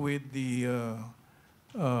do with the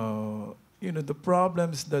the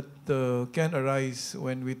problems that can arise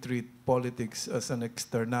when we treat politics as an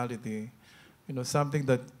externality. Something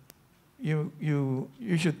that you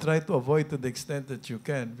should try to avoid to the extent that you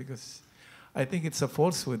can, because I think it's a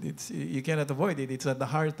falsehood. You cannot avoid it. It's at the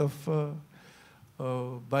heart of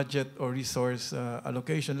budget or resource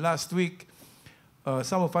allocation. Last week,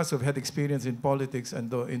 some of us who have had experience in politics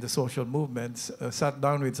and in the social movements sat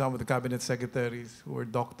down with some of the cabinet secretaries who were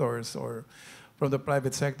doctors or from the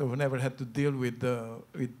private sector who never had to deal with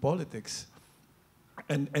politics.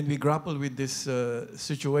 And we grapple with this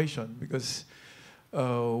situation because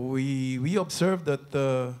we observed that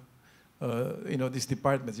these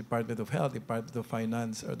departments, Department of Health, Department of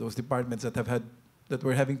Finance, are those departments that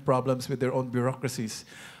were having problems with their own bureaucracies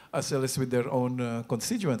as well as with their own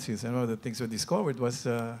constituencies. And one of the things we discovered was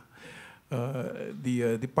the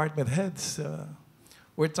department heads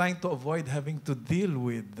were trying to avoid having to deal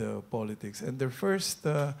with politics. And their first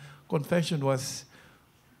confession was,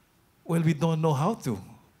 well, we don't know how to.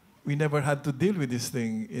 We never had to deal with this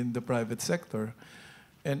thing in the private sector.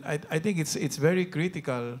 And I think it's very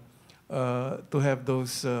critical to have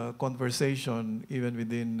those conversations even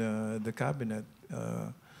within the cabinet.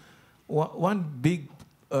 One big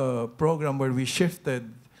program where we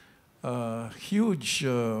shifted huge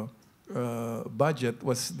budget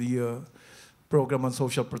was the program on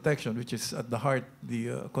social protection, which is at the heart,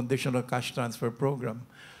 the conditional cash transfer program.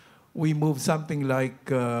 We moved something like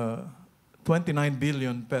 29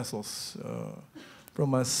 billion pesos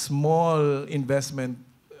from a small investment,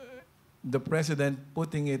 the president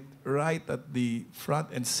putting it right at the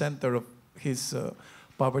front and center of his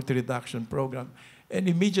poverty reduction program. And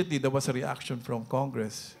immediately there was a reaction from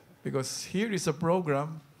Congress, because here is a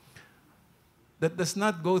program that does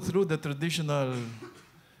not go through the traditional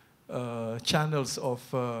channels of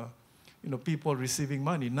people receiving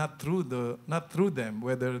money, not through them,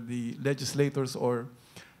 whether the legislators or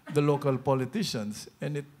the local politicians.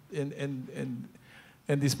 And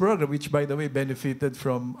this program, which by the way benefited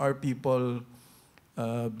from our people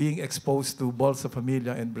being exposed to Bolsa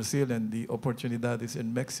Familia in Brazil and the Oportunidades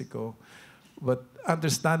in Mexico, but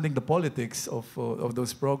understanding the politics of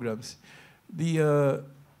those programs, the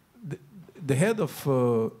head of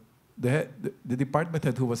the department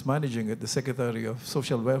head who was managing it, the Secretary of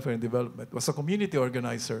Social Welfare and Development, was a community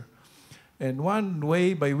organizer. And one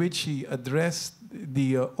way by which he addressed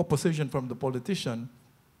the opposition from the politician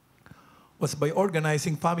was by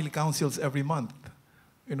organizing family councils every month,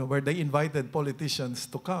 where they invited politicians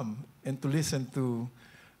to come and to listen to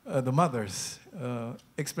the mothers,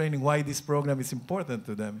 explaining why this program is important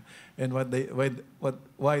to them and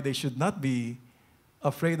why they should not be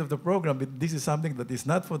afraid of the program. But this is something that is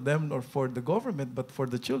not for them or for the government, but for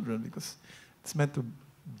the children, because it's meant to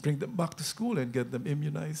bring them back to school and get them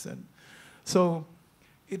immunized. And so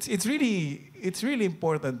it's really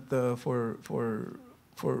important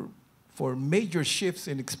for major shifts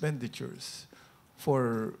in expenditures,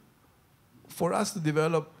 for us to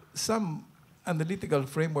develop some analytical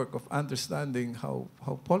framework of understanding how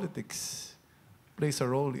politics plays a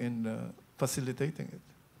role in facilitating it.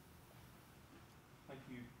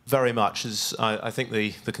 Very much, as I think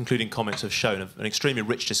the concluding comments have shown, an extremely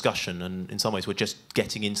rich discussion, and in some ways we're just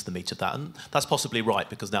getting into the meat of that, and that's possibly right,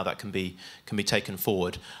 because now that can be taken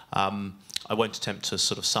forward. I won't attempt to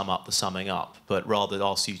sort of sum up the summing up, but rather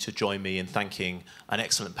ask you to join me in thanking an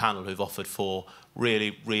excellent panel who've offered for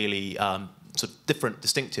really sort of different,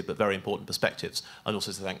 distinctive, but very important perspectives, and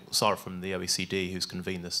also to thank Sarah from the OECD who's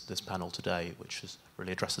convened this panel today, which has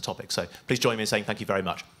really addressed the topic. So please join me in saying thank you very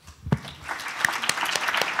much.